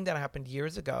 something that happened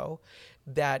years ago,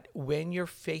 that when you're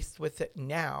faced with it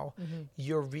now,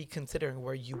 you're reconsidering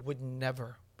where you would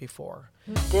never before.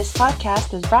 This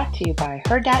podcast is brought to you by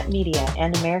RHOGT Media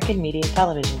and American Media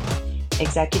Television.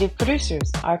 Executive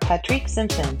producers are Patrick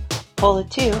Simpson, Paula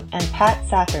Tu, and Pat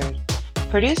Safford.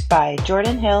 Produced by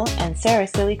Jordan Hill and Sarah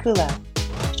Silicula.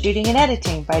 Shooting and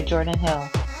editing by Jordan Hill.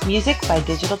 Music by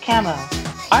Digital Camo.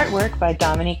 Artwork by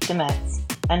Dominique Demetz.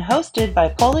 And hosted by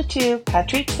Paula Tu,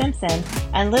 Patrick Simpson,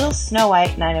 and Little Snow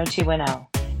White 90210.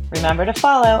 Remember to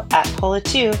follow at Paula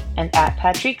Tu and at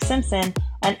Patrick Simpson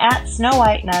and at Snow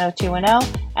White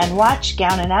 90210, and watch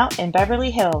Gown and Out in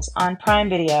Beverly Hills on Prime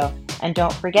Video. And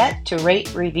don't forget to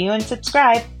rate, review, and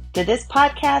subscribe to this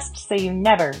podcast so you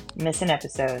never miss an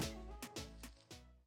episode.